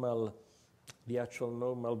normal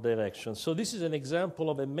direction. So this is an example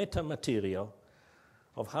of a metamaterial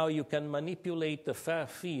of how you can manipulate the far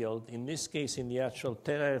field, in this case in the actual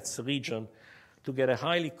terahertz region, to get a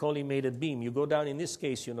highly collimated beam. You go down, in this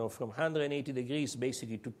case, from 180 degrees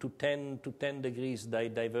basically to 10 degrees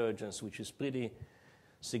divergence, which is pretty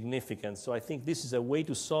significant. So I think this is a way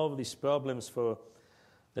to solve these problems for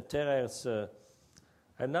the terahertz.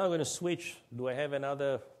 I'm now going to switch. Do I have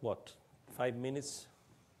another, 5 minutes?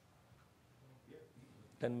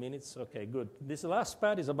 10 minutes? Okay, good. This last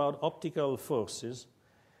part is about optical forces.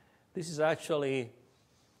 This is actually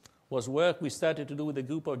was work we started to do with a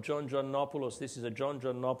group of John Giannopoulos. This is a John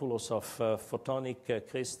Giannopoulos of photonic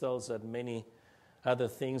crystals and many other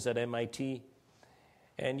things at MIT.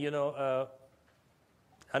 And,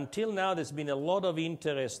 until now, there's been a lot of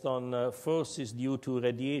interest on forces due to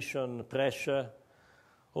radiation pressure.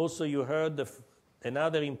 Also, you heard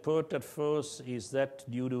another important force is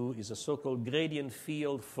a so-called gradient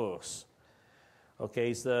field force.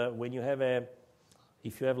 Okay, it's when you have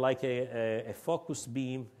if you have like a focus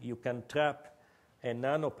beam, you can trap an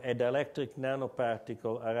electric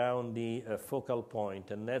nanoparticle around the focal point,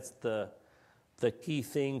 and that's the key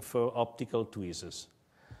thing for optical tweezers.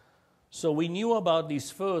 So we knew about these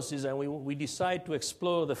forces, and we decided to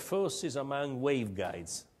explore the forces among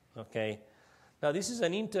waveguides. Okay. Now, this is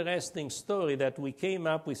an interesting story that we came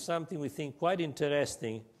up with something we think quite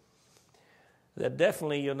interesting that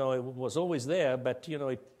definitely, it was always there, but,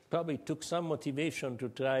 it probably took some motivation to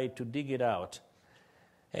try to dig it out.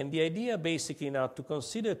 And the idea basically now to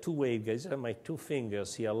consider two waveguides, these are my two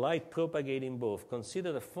fingers here, light propagating both.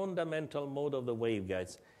 Consider the fundamental mode of the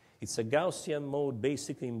waveguides. It's a Gaussian mode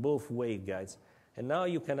basically in both waveguides. And now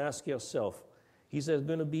you can ask yourself, is there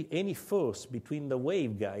going to be any force between the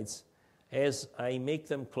waveguides as I make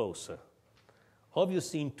them closer?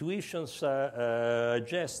 Obviously, intuition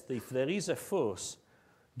suggests if there is a force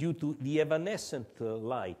due to the evanescent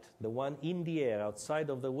light, the one in the air outside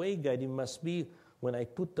of the waveguide, it must be when I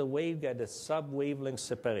put the waveguide at sub-wavelength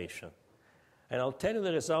separation. And I'll tell you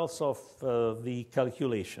the results of the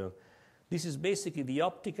calculation. This is basically the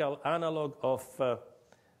optical analog of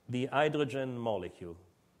the hydrogen molecule.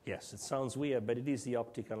 Yes, it sounds weird, but it is the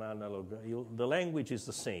optical analog. The language is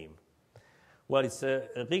the same. Well, it's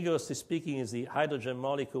rigorously speaking, is the hydrogen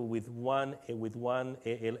molecule with one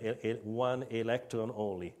electron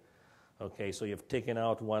only. Okay, so you've taken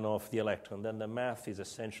out one of the electron. Then the math is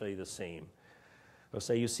essentially the same.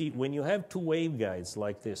 So you see, when you have two waveguides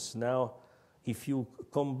like this, now if you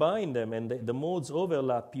combine them and the modes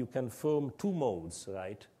overlap, you can form two modes,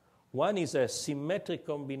 right? One is a symmetric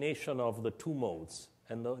combination of the two modes,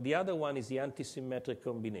 and the other one is the antisymmetric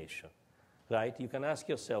combination. Right? You can ask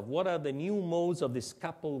yourself, what are the new modes of this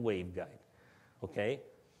coupled waveguide? Okay?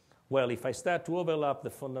 Well, if I start to overlap the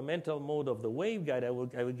fundamental mode of the waveguide, I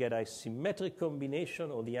will get a symmetric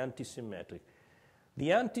combination or the antisymmetric.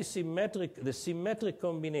 The symmetric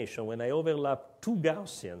combination, when I overlap two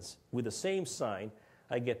Gaussians with the same sign,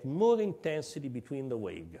 I get more intensity between the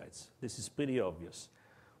waveguides. This is pretty obvious.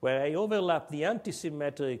 Where I overlap the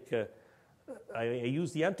antisymmetric I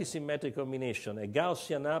use the antisymmetric combination, a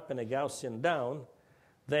Gaussian up and a Gaussian down,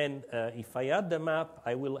 then if I add them up,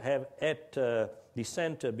 I will have at the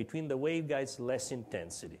center between the waveguides less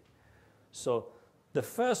intensity. So the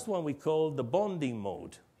first one we call the bonding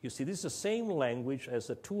mode. You see, this is the same language as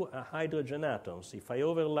the two hydrogen atoms. If I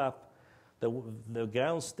overlap the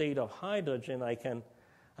ground state of hydrogen, I can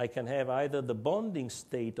have either the bonding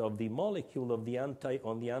state of the molecule on the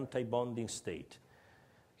anti-bonding state.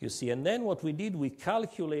 You see, and then what we did, we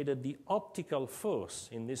calculated the optical force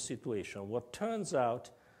in this situation. What turns out,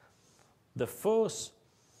 the force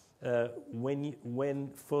when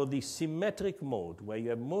for the symmetric mode, where you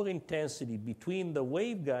have more intensity between the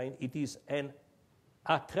waveguide, it is an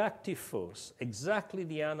attractive force, exactly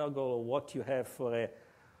the analog of what you have for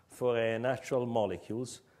natural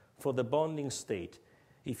molecules, for the bonding state.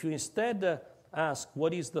 If you instead ask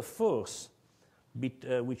what is the force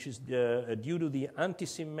which is due to the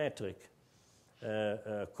antisymmetric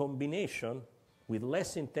combination with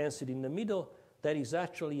less intensity in the middle, that is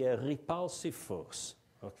actually a repulsive force.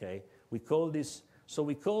 Okay, we call this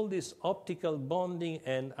optical bonding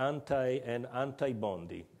and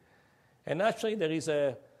anti-bonding. And actually,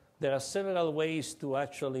 there are several ways to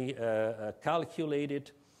actually calculate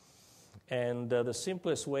it, and the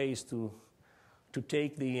simplest way is to to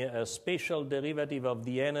take the spatial derivative of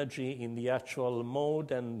the energy in the actual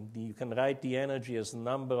mode, and you can write the energy as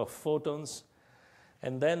number of photons.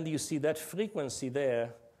 And then you see that frequency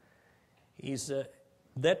there is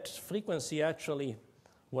that frequency actually,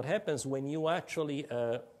 what happens when you actually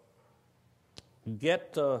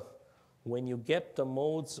when you get the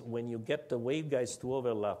modes, when you get the waveguides to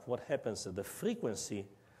overlap, what happens? The frequency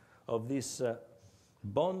of this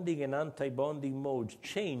bonding and anti-bonding mode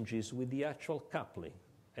changes with the actual coupling,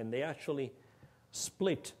 and they actually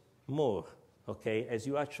split more, okay, as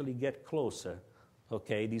you actually get closer,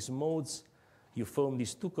 okay. These modes, you form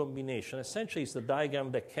these two combinations. Essentially, it's the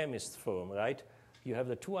diagram that chemists form, right? You have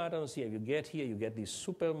the two atoms here, you get these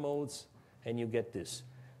super modes, and you get this.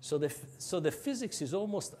 So the physics is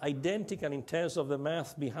almost identical in terms of the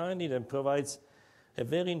math behind it and provides a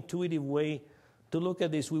very intuitive way to look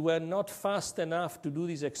at this. We were not fast enough to do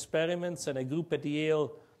these experiments, and a group at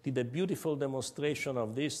Yale did a beautiful demonstration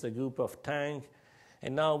of this, the group of Tang,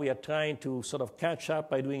 and now we are trying to sort of catch up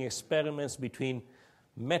by doing experiments between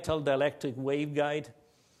metal dielectric waveguide,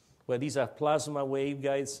 where these are plasma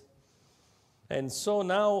waveguides. And so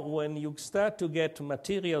now when you start to get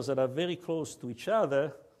materials that are very close to each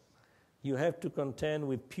other, you have to contend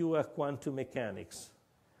with pure quantum mechanics.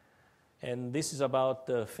 And this is about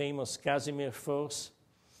the famous Casimir force.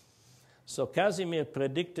 So Casimir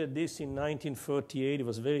predicted this in 1948. He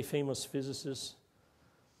was a very famous physicist.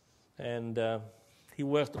 And he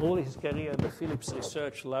worked all his career at the Phillips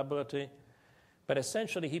Research Laboratory. But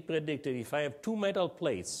essentially, he predicted if I have two metal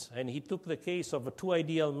plates, and he took the case of two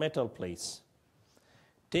ideal metal plates,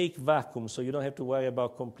 take vacuum so you don't have to worry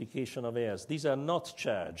about complication of airs. These are not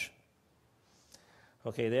charged.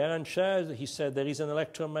 Okay, they are uncharged. He said there is an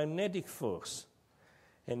electromagnetic force.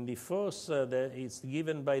 And the force that is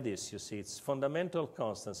given by this, you see, it's fundamental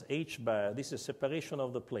constants, h bar. This is separation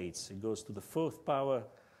of the plates. It goes to the fourth power,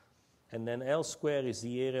 and then L square is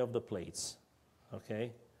the area of the plates.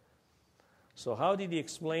 Okay? So how did he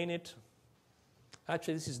explain it?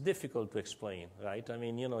 Actually, this is difficult to explain, right? I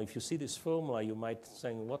mean, you know, if you see this formula, you might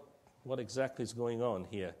think, what exactly is going on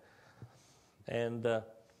here? And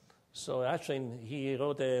so actually, he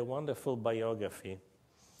wrote a wonderful biography.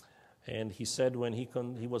 And he said when he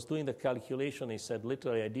was doing the calculation, he said,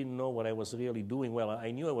 literally, I didn't know what I was really doing. Well,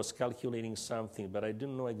 I knew I was calculating something, but I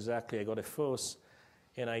didn't know exactly. I got a force,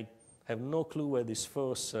 and I have no clue where this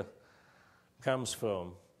force comes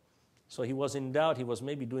from. So he was in doubt. He was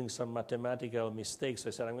maybe doing some mathematical mistakes. So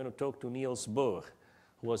I said, I'm going to talk to Niels Bohr,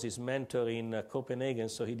 who was his mentor in Copenhagen.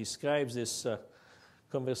 So he describes this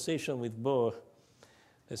conversation with Bohr.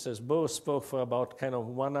 It says, Bohr spoke for about kind of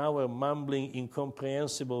 1 hour, mumbling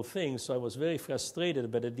incomprehensible things. So I was very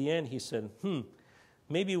frustrated. But at the end, he said,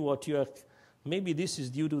 maybe this is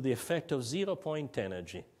due to the effect of zero-point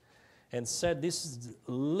energy. And said this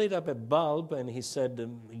lit up a bulb, and he said,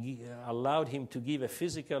 allowed him to give a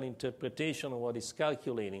physical interpretation of what he's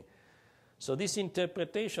calculating. So this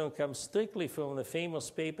interpretation comes strictly from the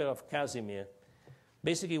famous paper of Casimir.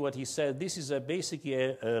 Basically what he said, this is basically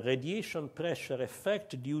a radiation pressure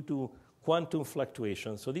effect due to quantum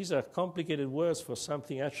fluctuation. So these are complicated words for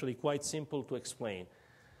something actually quite simple to explain.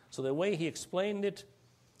 So the way he explained it,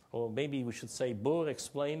 or maybe we should say Bohr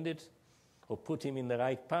explained it, or put him in the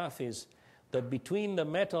right path, is that between the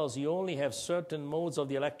metals you only have certain modes of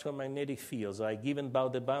the electromagnetic fields. Given by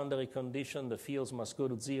the boundary condition, the fields must go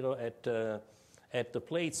to zero at the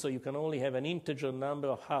plate, so you can only have an integer number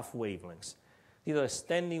of half wavelengths. These are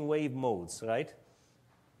standing wave modes, right?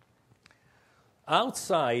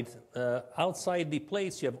 Outside the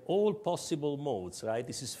plates, you have all possible modes, right?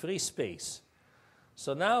 This is free space.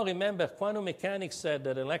 So now remember, quantum mechanics said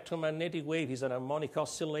that an electromagnetic wave is an harmonic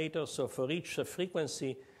oscillator, so for each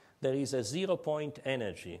frequency, there is a zero-point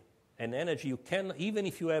energy. An energy you can, even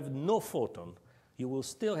if you have no photon, you will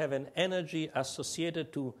still have an energy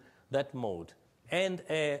associated to that mode and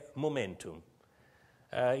a momentum.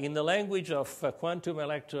 In the language of quantum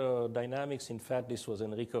electrodynamics, in fact, this was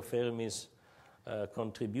Enrico Fermi's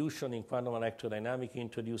contribution in quantum electrodynamics, he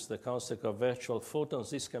introduced the concept of virtual photons.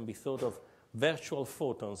 This can be thought of virtual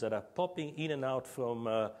photons that are popping in and out from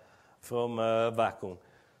vacuum.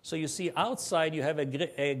 So you see, outside you have a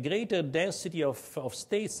greater density of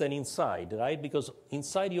states than inside, right? Because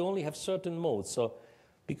inside you only have certain modes. So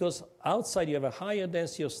because outside you have a higher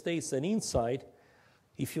density of states than inside,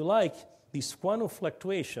 if you like, these quantum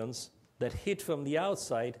fluctuations that hit from the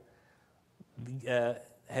outside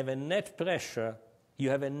have a net pressure. You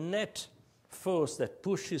have a net force that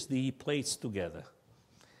pushes the plates together.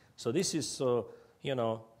 So this is,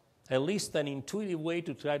 at least an intuitive way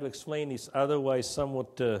to try to explain this otherwise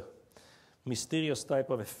somewhat mysterious type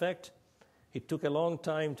of effect. It took a long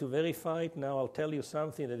time to verify it. Now I'll tell you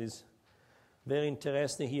something that is very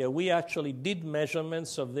interesting here. We actually did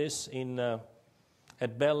measurements of this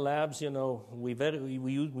at Bell Labs. We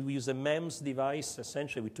use a MEMS device.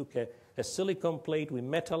 Essentially, we took a silicon plate, we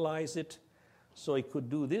metallized it so it could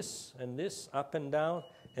do this and this, up and down,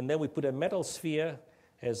 and then we put a metal sphere.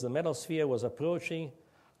 As the metal sphere was approaching,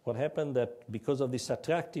 what happened that because of this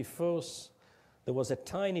attractive force, there was a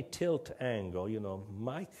tiny tilt angle,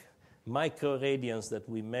 micro radians that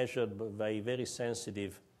we measured by very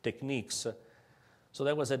sensitive techniques. So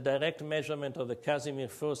there was a direct measurement of the Casimir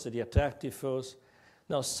force, the attractive force.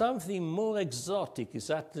 Now, something more exotic is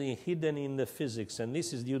actually hidden in the physics, and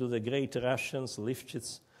this is due to the great Russians.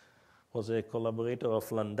 Lifshitz was a collaborator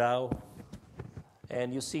of Landau.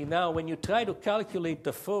 And you see now, when you try to calculate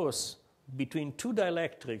the force between two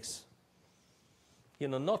dielectrics,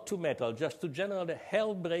 not two metal, just two general, the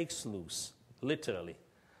hell breaks loose, literally.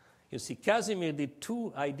 You see, Casimir did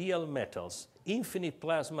two ideal metals, infinite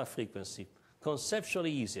plasma frequency,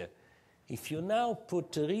 conceptually easier. If you now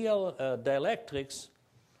put real dielectrics,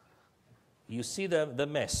 you see the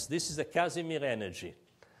mess. This is the Casimir energy.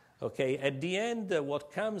 Okay, at the end,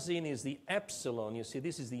 what comes in is the epsilon. You see,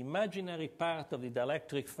 this is the imaginary part of the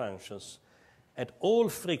dielectric functions. At all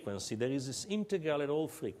frequency, there is this integral at all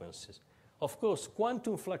frequencies. Of course,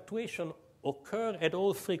 quantum fluctuation occur at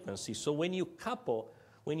all frequencies. So when you couple,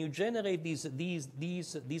 when you generate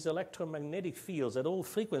these electromagnetic fields at all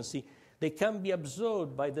frequency, they can be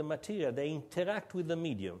absorbed by the material. They interact with the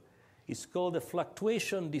medium. It's called the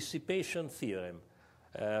fluctuation dissipation theorem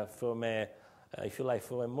from a, if you like,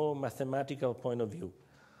 from a more mathematical point of view.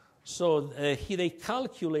 So they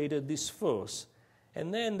calculated this force,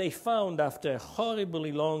 and then they found, after a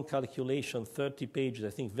horribly long calculation, 30 pages, I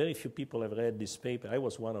think very few people have read this paper. I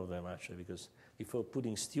was one of them, actually, because before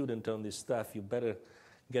putting student on this stuff, you better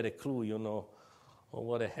get a clue, on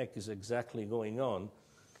what the heck is exactly going on.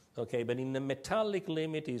 Okay, but in the metallic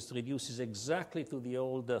limit, it reduces exactly to the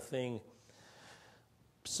older thing.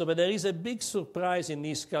 So, but there is a big surprise in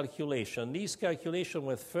this calculation. These calculations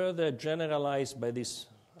were further generalized by this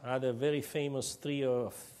other very famous trio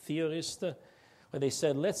of theorists, where they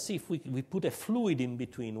said, let's see if we put a fluid in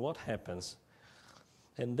between, what happens?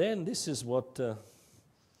 And then this is what the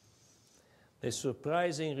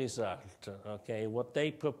surprising result. Okay, what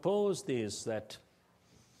they proposed is that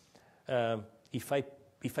if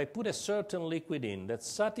I put a certain liquid in that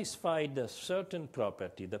satisfied a certain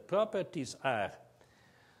property, the properties are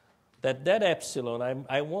that epsilon,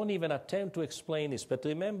 I won't even attempt to explain this, but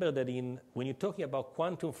remember that when you're talking about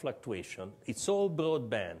quantum fluctuation, it's all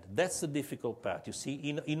broadband. That's the difficult part. You see,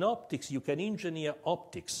 in optics, you can engineer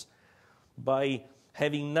optics by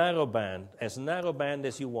having narrowband as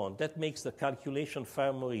you want. That makes the calculation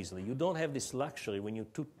far more easily. You don't have this luxury when you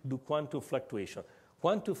do quantum fluctuation.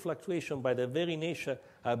 Quantum fluctuation, by their very nature,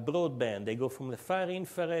 are broadband. They go from the far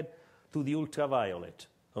infrared to the ultraviolet,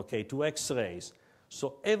 okay, to X-rays.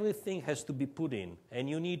 So everything has to be put in, and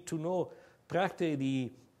you need to know practically the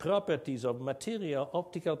properties of material,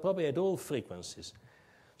 optical property at all frequencies.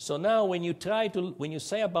 So now when you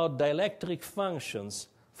say about dielectric functions,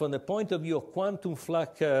 from the point of view of quantum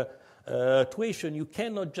fluctuation, you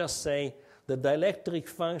cannot just say the dielectric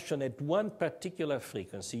function at one particular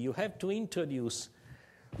frequency. You have to introduce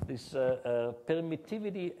this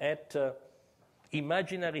permittivity at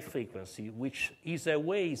imaginary frequency, which is a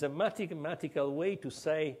mathematical way to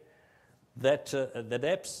say that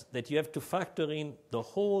that you have to factor in the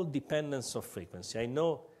whole dependence of frequency. I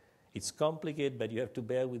know it's complicated, but you have to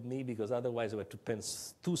bear with me, because otherwise I have to spend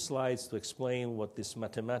 2 slides to explain what this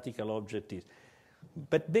mathematical object is.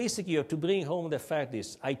 But basically, you have to bring home the fact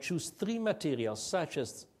is, I choose 3 materials such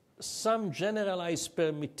as some generalized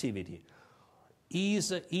permittivity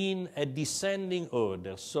is in a descending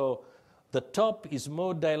order. So the top is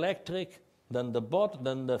more dielectric than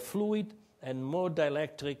the fluid, and more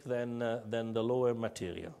dielectric than the lower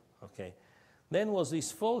material. Okay. Then was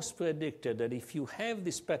this force predicted that if you have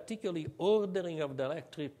this particular ordering of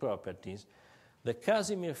dielectric properties, the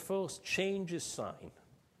Casimir force changes sign.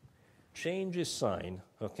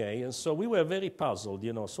 Okay. And so we were very puzzled,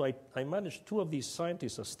 So I managed, 2 of these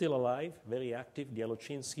scientists are still alive, very active,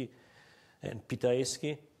 Dialoczynski and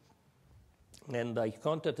Pitaevsky. And I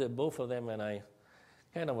contacted both of them, and I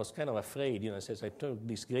was kind of afraid. I said, I told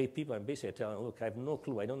these great people, and basically I tell them, look, I have no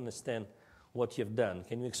clue. I don't understand what you've done.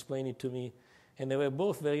 Can you explain it to me? And they were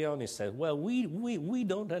both very honest. Said, well, we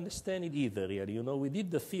don't understand it either, really. We did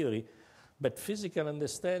the theory, but physical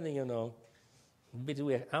understanding,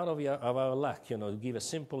 we're out of our luck, to give a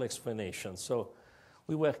simple explanation. So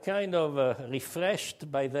we were kind of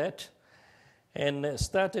refreshed by that. and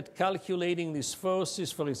started calculating these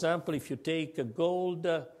forces. For example, if you take gold,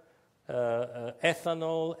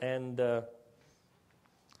 ethanol,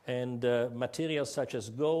 and materials such as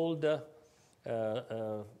gold,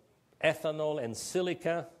 ethanol, and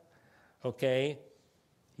silica, okay,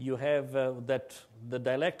 you have that the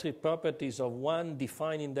dielectric properties of one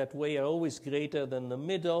defined in that way are always greater than the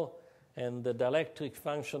middle, and the dielectric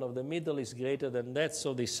function of the middle is greater than that.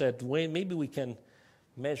 So they said, well, maybe we can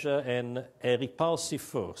measure a repulsive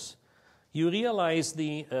force. You realize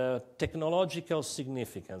the technological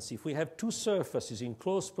significance. If we have two surfaces in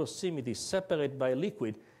close proximity separated by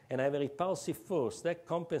liquid and have a repulsive force, that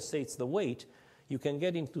compensates the weight, you can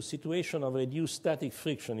get into a situation of reduced static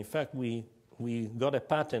friction. In fact, we got a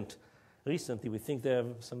patent recently. We think there are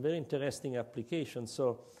some very interesting applications.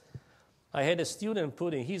 So I had a student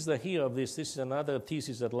he's the hero of this. This is another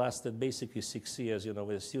thesis that lasted basically 6 years, with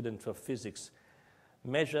a student of physics,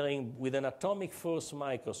 measuring with an atomic force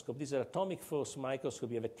microscope. This is an atomic force microscope.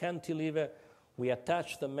 You have a cantilever. We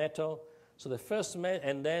attach the metal. So the first,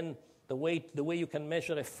 and then the way you can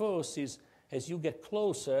measure a force is as you get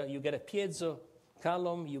closer, you get a piezo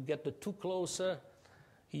column, you get the two closer,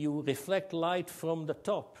 you reflect light from the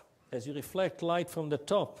top. As you reflect light from the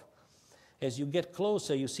top, as you get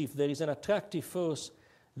closer, you see if there is an attractive force,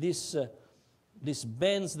 this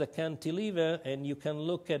bends the cantilever, and you can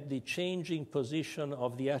look at the changing position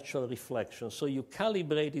of the actual reflection. So you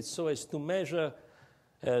calibrate it so as to measure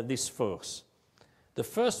this force. The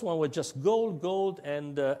first one was just gold,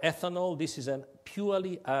 and ethanol. This is a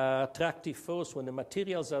purely attractive force. When the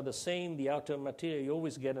materials are the same, the outer material, you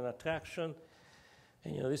always get an attraction.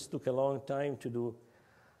 And this took a long time to do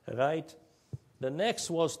right. The next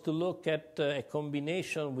was to look at a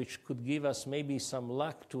combination which could give us maybe some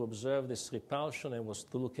luck to observe this repulsion, and was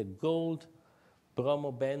to look at gold,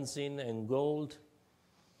 bromobenzene, and gold,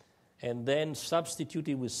 and then substitute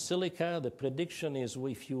it with silica. The prediction is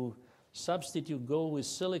if you substitute gold with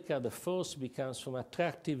silica, the force becomes from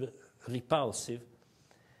attractive repulsive,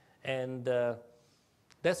 and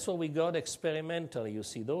that's what we got experimentally. You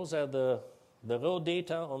see, those are the raw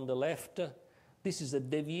data on the left. This is a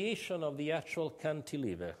deviation of the actual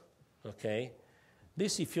cantilever, okay?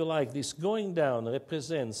 This, if you like, this going down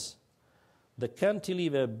represents the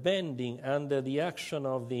cantilever bending under the action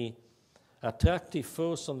of the attractive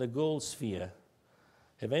force on the gold sphere.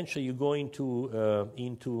 Eventually, you go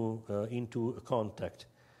into contact.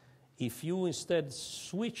 If you instead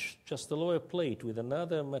switch just the lower plate with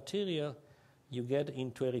another material, you get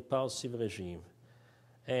into a repulsive regime.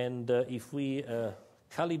 And if we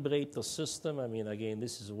calibrate the system, again,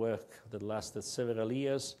 this is work that lasted several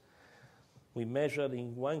years. We measured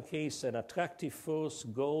in one case an attractive force,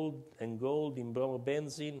 gold in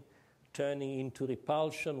bromobenzene, turning into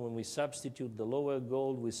repulsion when we substitute the lower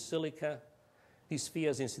gold with silica. These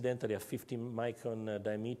spheres, incidentally, are 50 micron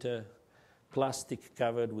diameter, plastic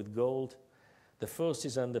covered with gold. The force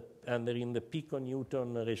is in the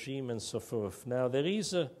piconewton regime and so forth. Now,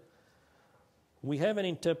 we have an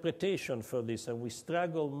interpretation for this, and we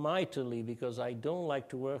struggle mightily because I don't like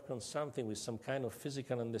to work on something with some kind of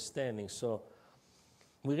physical understanding. So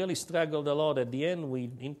we really struggled a lot. At the end, we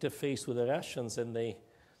interfaced with the Russians, and they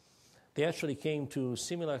actually came to a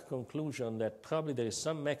similar conclusion that probably there is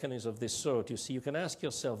some mechanism of this sort. You see, you can ask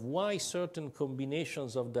yourself why certain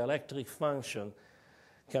combinations of dielectric function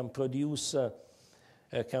can produce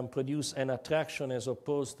an attraction as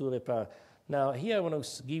opposed to repulsion. Now, here I want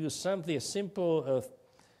to give you something simple.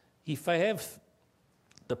 If I have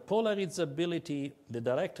the polarizability, the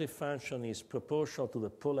dielectric function is proportional to the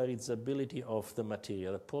polarizability of the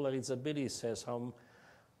material. The polarizability says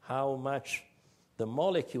how much the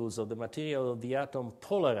molecules of the material of the atom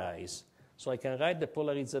polarize. So I can write the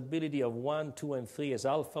polarizability of 1, 2, and 3 as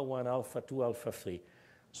alpha 1, alpha 2, alpha 3.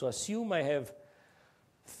 So assume I have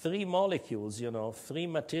 3 molecules, 3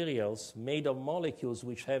 materials made of molecules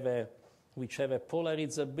which have a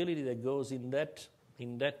polarizability that goes in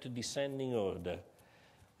that descending order.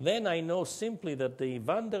 Then I know simply that the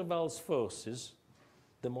van der Waals forces,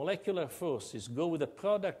 the molecular forces, go with the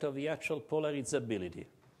product of the actual polarizability.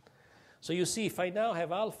 So you see, if I now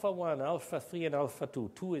have alpha 1, alpha 3, and alpha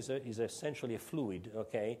 2, 2 is essentially a fluid,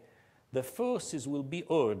 okay? The forces will be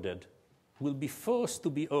ordered, will be forced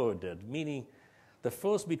to be ordered, meaning the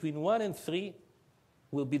force between 1 and 3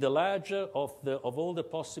 will be the larger of all the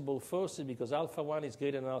possible forces because alpha 1 is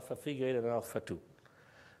greater than alpha 3, greater than alpha 2.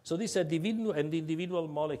 So this is at the individual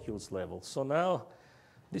molecules level. So now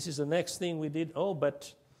this is the next thing we did. Oh,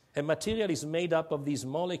 but a material is made up of these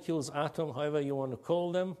molecules, atoms, however you want to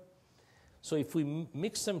call them. So if we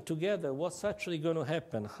mix them together, what's actually going to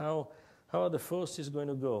happen? How are the forces going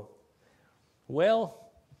to go?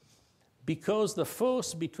 Well, because the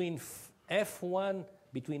force between F1,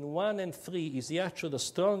 between 1 and 3 is actually the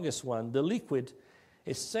strongest one, the liquid,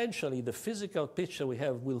 essentially the physical picture we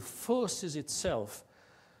have will forces itself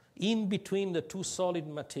in between the two solid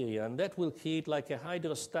material, and that will create like a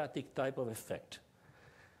hydrostatic type of effect.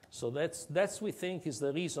 So that's we think is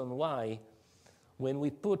the reason why when we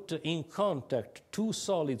put in contact two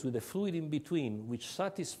solids with a fluid in between, which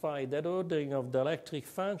satisfy that ordering of the electric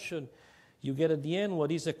function, you get at the end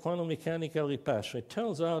what is a quantum mechanical repulsion. It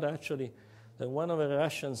turns out actually that one of the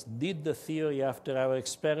Russians did the theory after our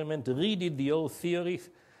experiment, redid the old theory,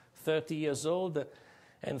 30 years old,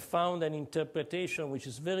 and found an interpretation which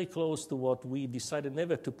is very close to what we decided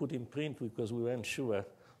never to put in print because we weren't sure.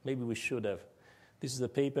 Maybe we should have. This is the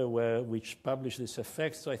paper which published this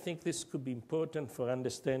effect. So I think this could be important for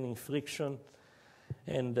understanding friction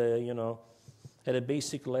and, you know, at a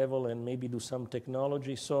basic level and maybe do some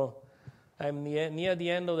technology. So I'm near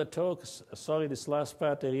the end of the talk. Sorry, this last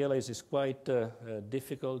part I realize is quite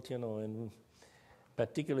difficult, you know, and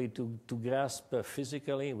particularly to grasp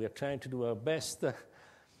physically. We are trying to do our best.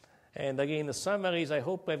 And again, the summary is I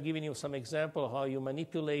hope I've given you some example of how you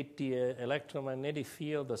manipulate the electromagnetic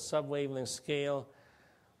field, the sub-wavelength scale.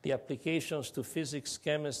 The applications to physics,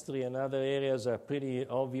 chemistry, and other areas are pretty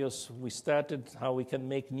obvious. We started how we can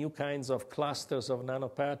make new kinds of clusters of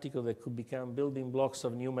nanoparticles that could become building blocks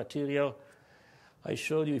of new material. I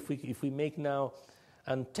showed you if we make now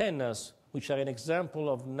antennas, which are an example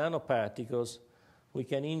of nanoparticles, we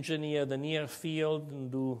can engineer the near field and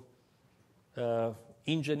do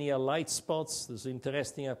engineer light spots. There's an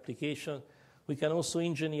interesting application. We can also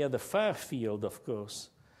engineer the far field, of course,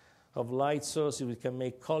 of light sources. We can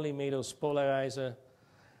make collimators, polarizer.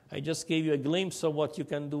 I just gave you a glimpse of what you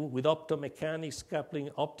can do with optomechanics, coupling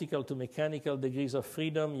optical to mechanical degrees of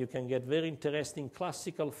freedom. You can get very interesting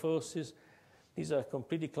classical forces. These are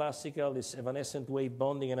completely classical, this evanescent wave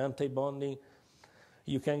bonding and anti-bonding.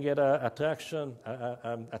 You can get attractive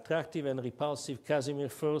and repulsive Casimir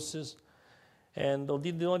forces. And although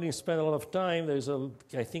we didn't spend a lot of time, there's,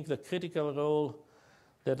 I think, the critical role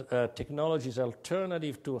that technologies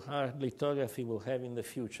alternative to hard lithography will have in the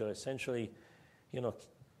future. Essentially, you know,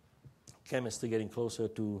 chemistry getting closer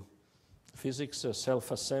to physics,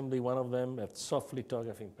 self-assembly, one of them, soft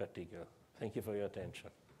lithography in particular. Thank you for your attention.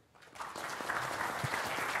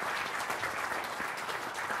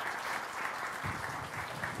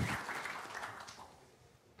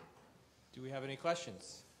 Do we have any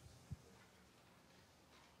questions?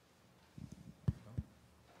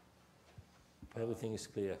 Everything is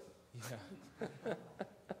clear. Yeah.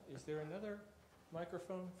 Is there another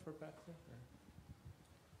microphone for back there?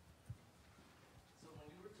 So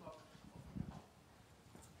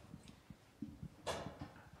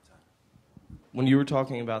when you were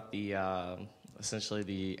talking about the essentially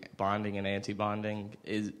the bonding and anti-bonding,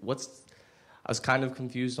 I was kind of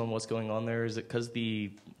confused on what's going on there. Is it because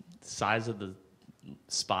the size of the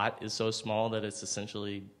spot is so small that it's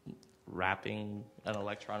essentially wrapping an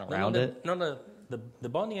electron around it? No. The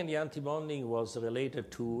bonding and the anti-bonding was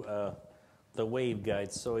related to the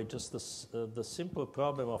waveguides. So it just the simple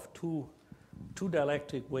problem of two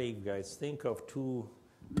dielectric waveguides. Think of two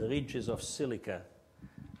ridges of silica,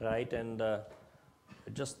 right? And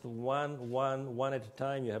just one at a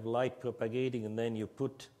time. You have light propagating, and then you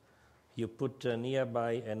put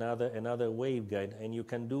nearby another waveguide, and you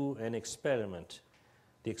can do an experiment.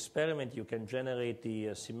 The experiment, you can generate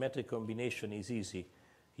the symmetric combination is easy.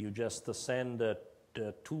 You just send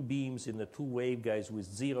two beams in the two waveguides with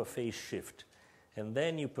zero phase shift. And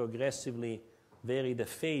then you progressively vary the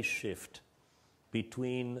phase shift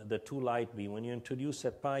between the two light beams. When you introduce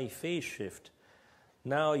a pi phase shift,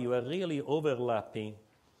 now you are really overlapping,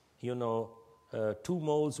 you know, two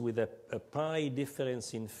modes with a pi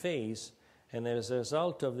difference in phase. And as a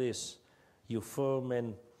result of this, you form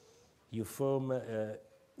an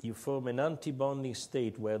anti-bonding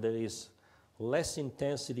state where there is less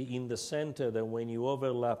intensity in the center than when you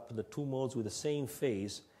overlap the two modes with the same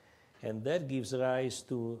phase, and that gives rise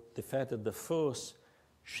to the fact that the force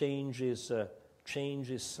changes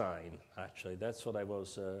sign. Actually, that's what I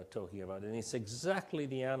was talking about, and it's exactly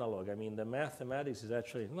the analog. I mean, the mathematics is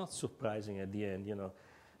actually not surprising at the end. You know,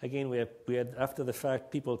 again, we had after the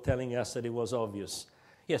fact people telling us that it was obvious.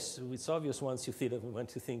 Yes, it's obvious once you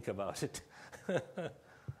think about it.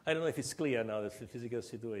 I don't know if it's clear now, the physical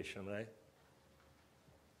situation, right?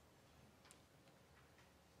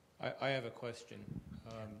 I have a question.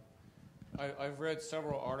 I've read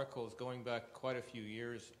several articles going back quite a few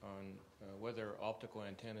years on whether optical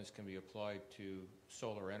antennas can be applied to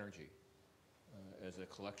solar energy as a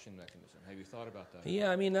collection mechanism. Have you thought about that?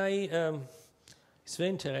 Yeah, I mean, It's very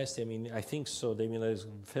interesting. I mean, I think so. I mean, there's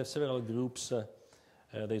several groups.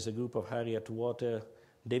 There's a group of Harriet Water.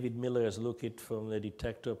 David Miller has looked at it from the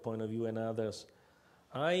detector point of view and others.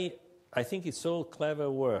 I think it's all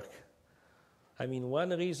clever work. I mean, one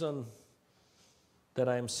reason that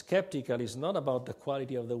I'm skeptical is not about the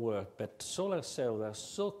quality of the work, but solar cells are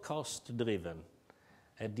so cost-driven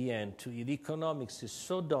at the end. The economics is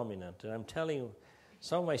so dominant. And I'm telling you,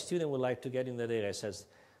 some of my students would like to get in that area. Says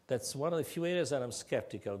that's one of the few areas that I'm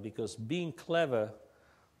skeptical, because being clever,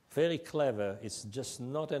 very clever, is just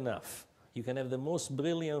not enough. You can have the most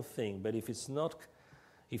brilliant thing, but if it's not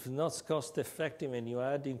cost-effective and you're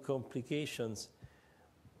adding complications,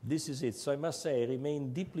 this is it. So I must say I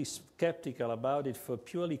remain deeply skeptical about it for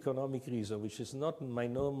purely economic reason, which is not my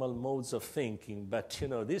normal modes of thinking. But, you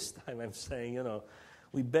know, this time I'm saying, you know,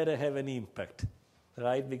 we better have an impact,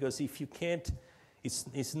 right? Because if you can't,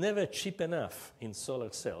 it's never cheap enough in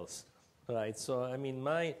solar cells, right? So, I mean,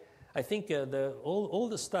 I think all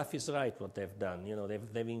the stuff is right, what they've done. You know,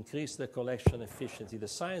 they've increased the collection efficiency. The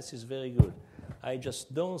science is very good. I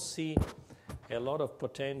just don't see a lot of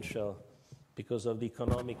potential because of the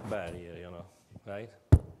economic barrier, you know, right?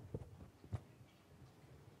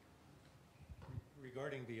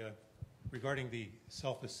 Regarding the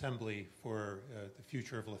self-assembly for the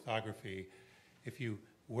future of lithography, if you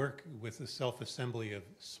work with the self-assembly of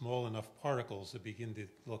small enough particles that begin to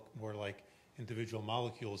look more like individual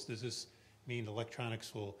molecules, does this mean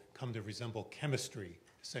electronics will come to resemble chemistry,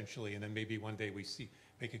 essentially, and then maybe one day we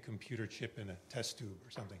make a computer chip in a test tube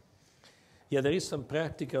or something? Yeah, there is some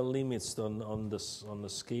practical limits on the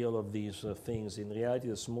scale of these things. In reality,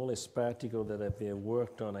 the smallest particle that I've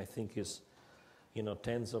worked on, I think, is, you know,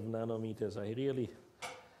 tens of nanometers. I really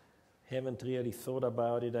haven't really thought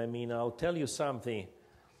about it. I mean, I'll tell you something.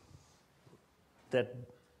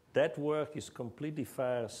 That work is completely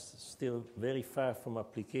still very far from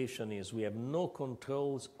application. Is we have no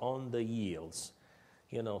controls on the yields.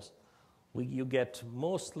 You know, you get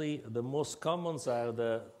mostly, the most commons are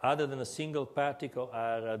other than a single particle,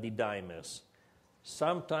 are the dimers.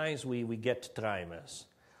 Sometimes we get trimers,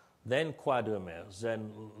 then quadrumers,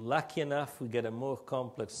 then lucky enough we get a more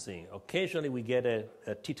complex thing. Occasionally we get a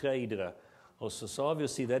tetrahedra also, so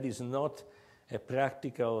obviously that is not a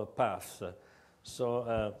practical path.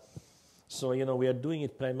 So, you know, we are doing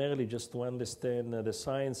it primarily just to understand the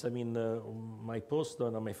science. I mean, my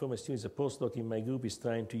postdoc, my former student is a postdoc in my group, is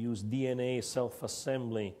trying to use DNA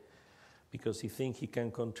self-assembly because he thinks he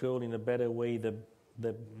can control in a better way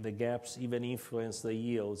the gaps, even influence the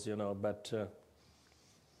yields, you know. But,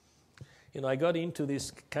 you know, I got into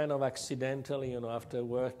this kind of accidentally, you know, after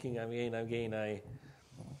working. I mean, again,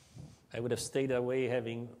 I would have stayed away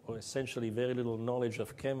having essentially very little knowledge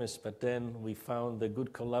of chemists, but then we found a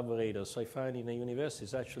good collaborators. So I find in a university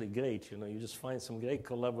it's actually great. You know, you just find some great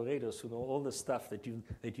collaborators who know all the stuff that you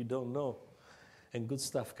don't know, and good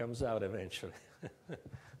stuff comes out eventually.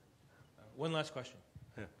 One last question.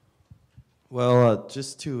 Yeah. Well,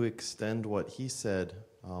 just to extend what he said,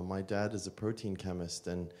 my dad is a protein chemist,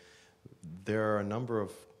 and there are a number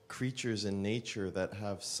of creatures in nature that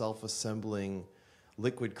have self-assembling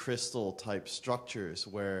liquid crystal type structures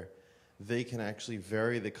where they can actually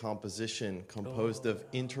vary the composition composed of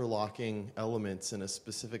interlocking elements in a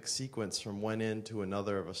specific sequence from one end to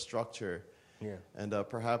another of a structure. Yeah. And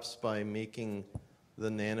perhaps by making the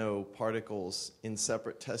nanoparticles in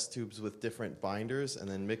separate test tubes with different binders and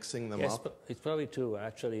then mixing them up. It's probably true.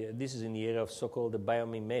 Actually, this is in the area of so-called the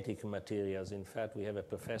biomimetic materials. In fact, we have a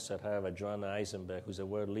professor at Harvard, Joanna Eisenberg, who's a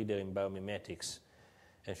world leader in biomimetics.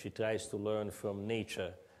 And she tries to learn from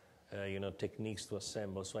nature, you know, techniques to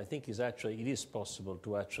assemble. So I think it is possible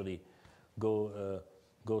to actually go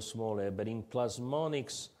smaller. But in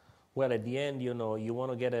plasmonics, well, at the end, you know, you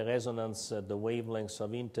want to get a resonance at the wavelengths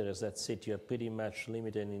of interest. That's it. You're pretty much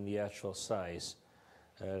limited in the actual size,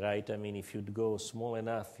 right? I mean, if you go small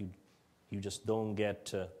enough, you just don't get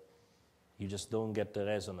the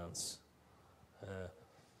resonance.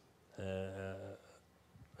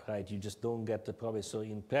 Right, you just don't get the problem. So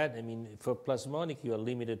in PAD, I mean, for plasmonic, you are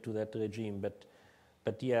limited to that regime. But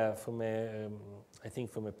yeah, I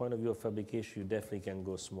think from a point of view of fabrication, you definitely can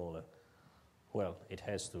go smaller. Well, it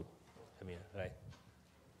has to. I mean, right.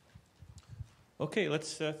 Okay,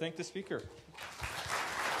 let's thank the speaker.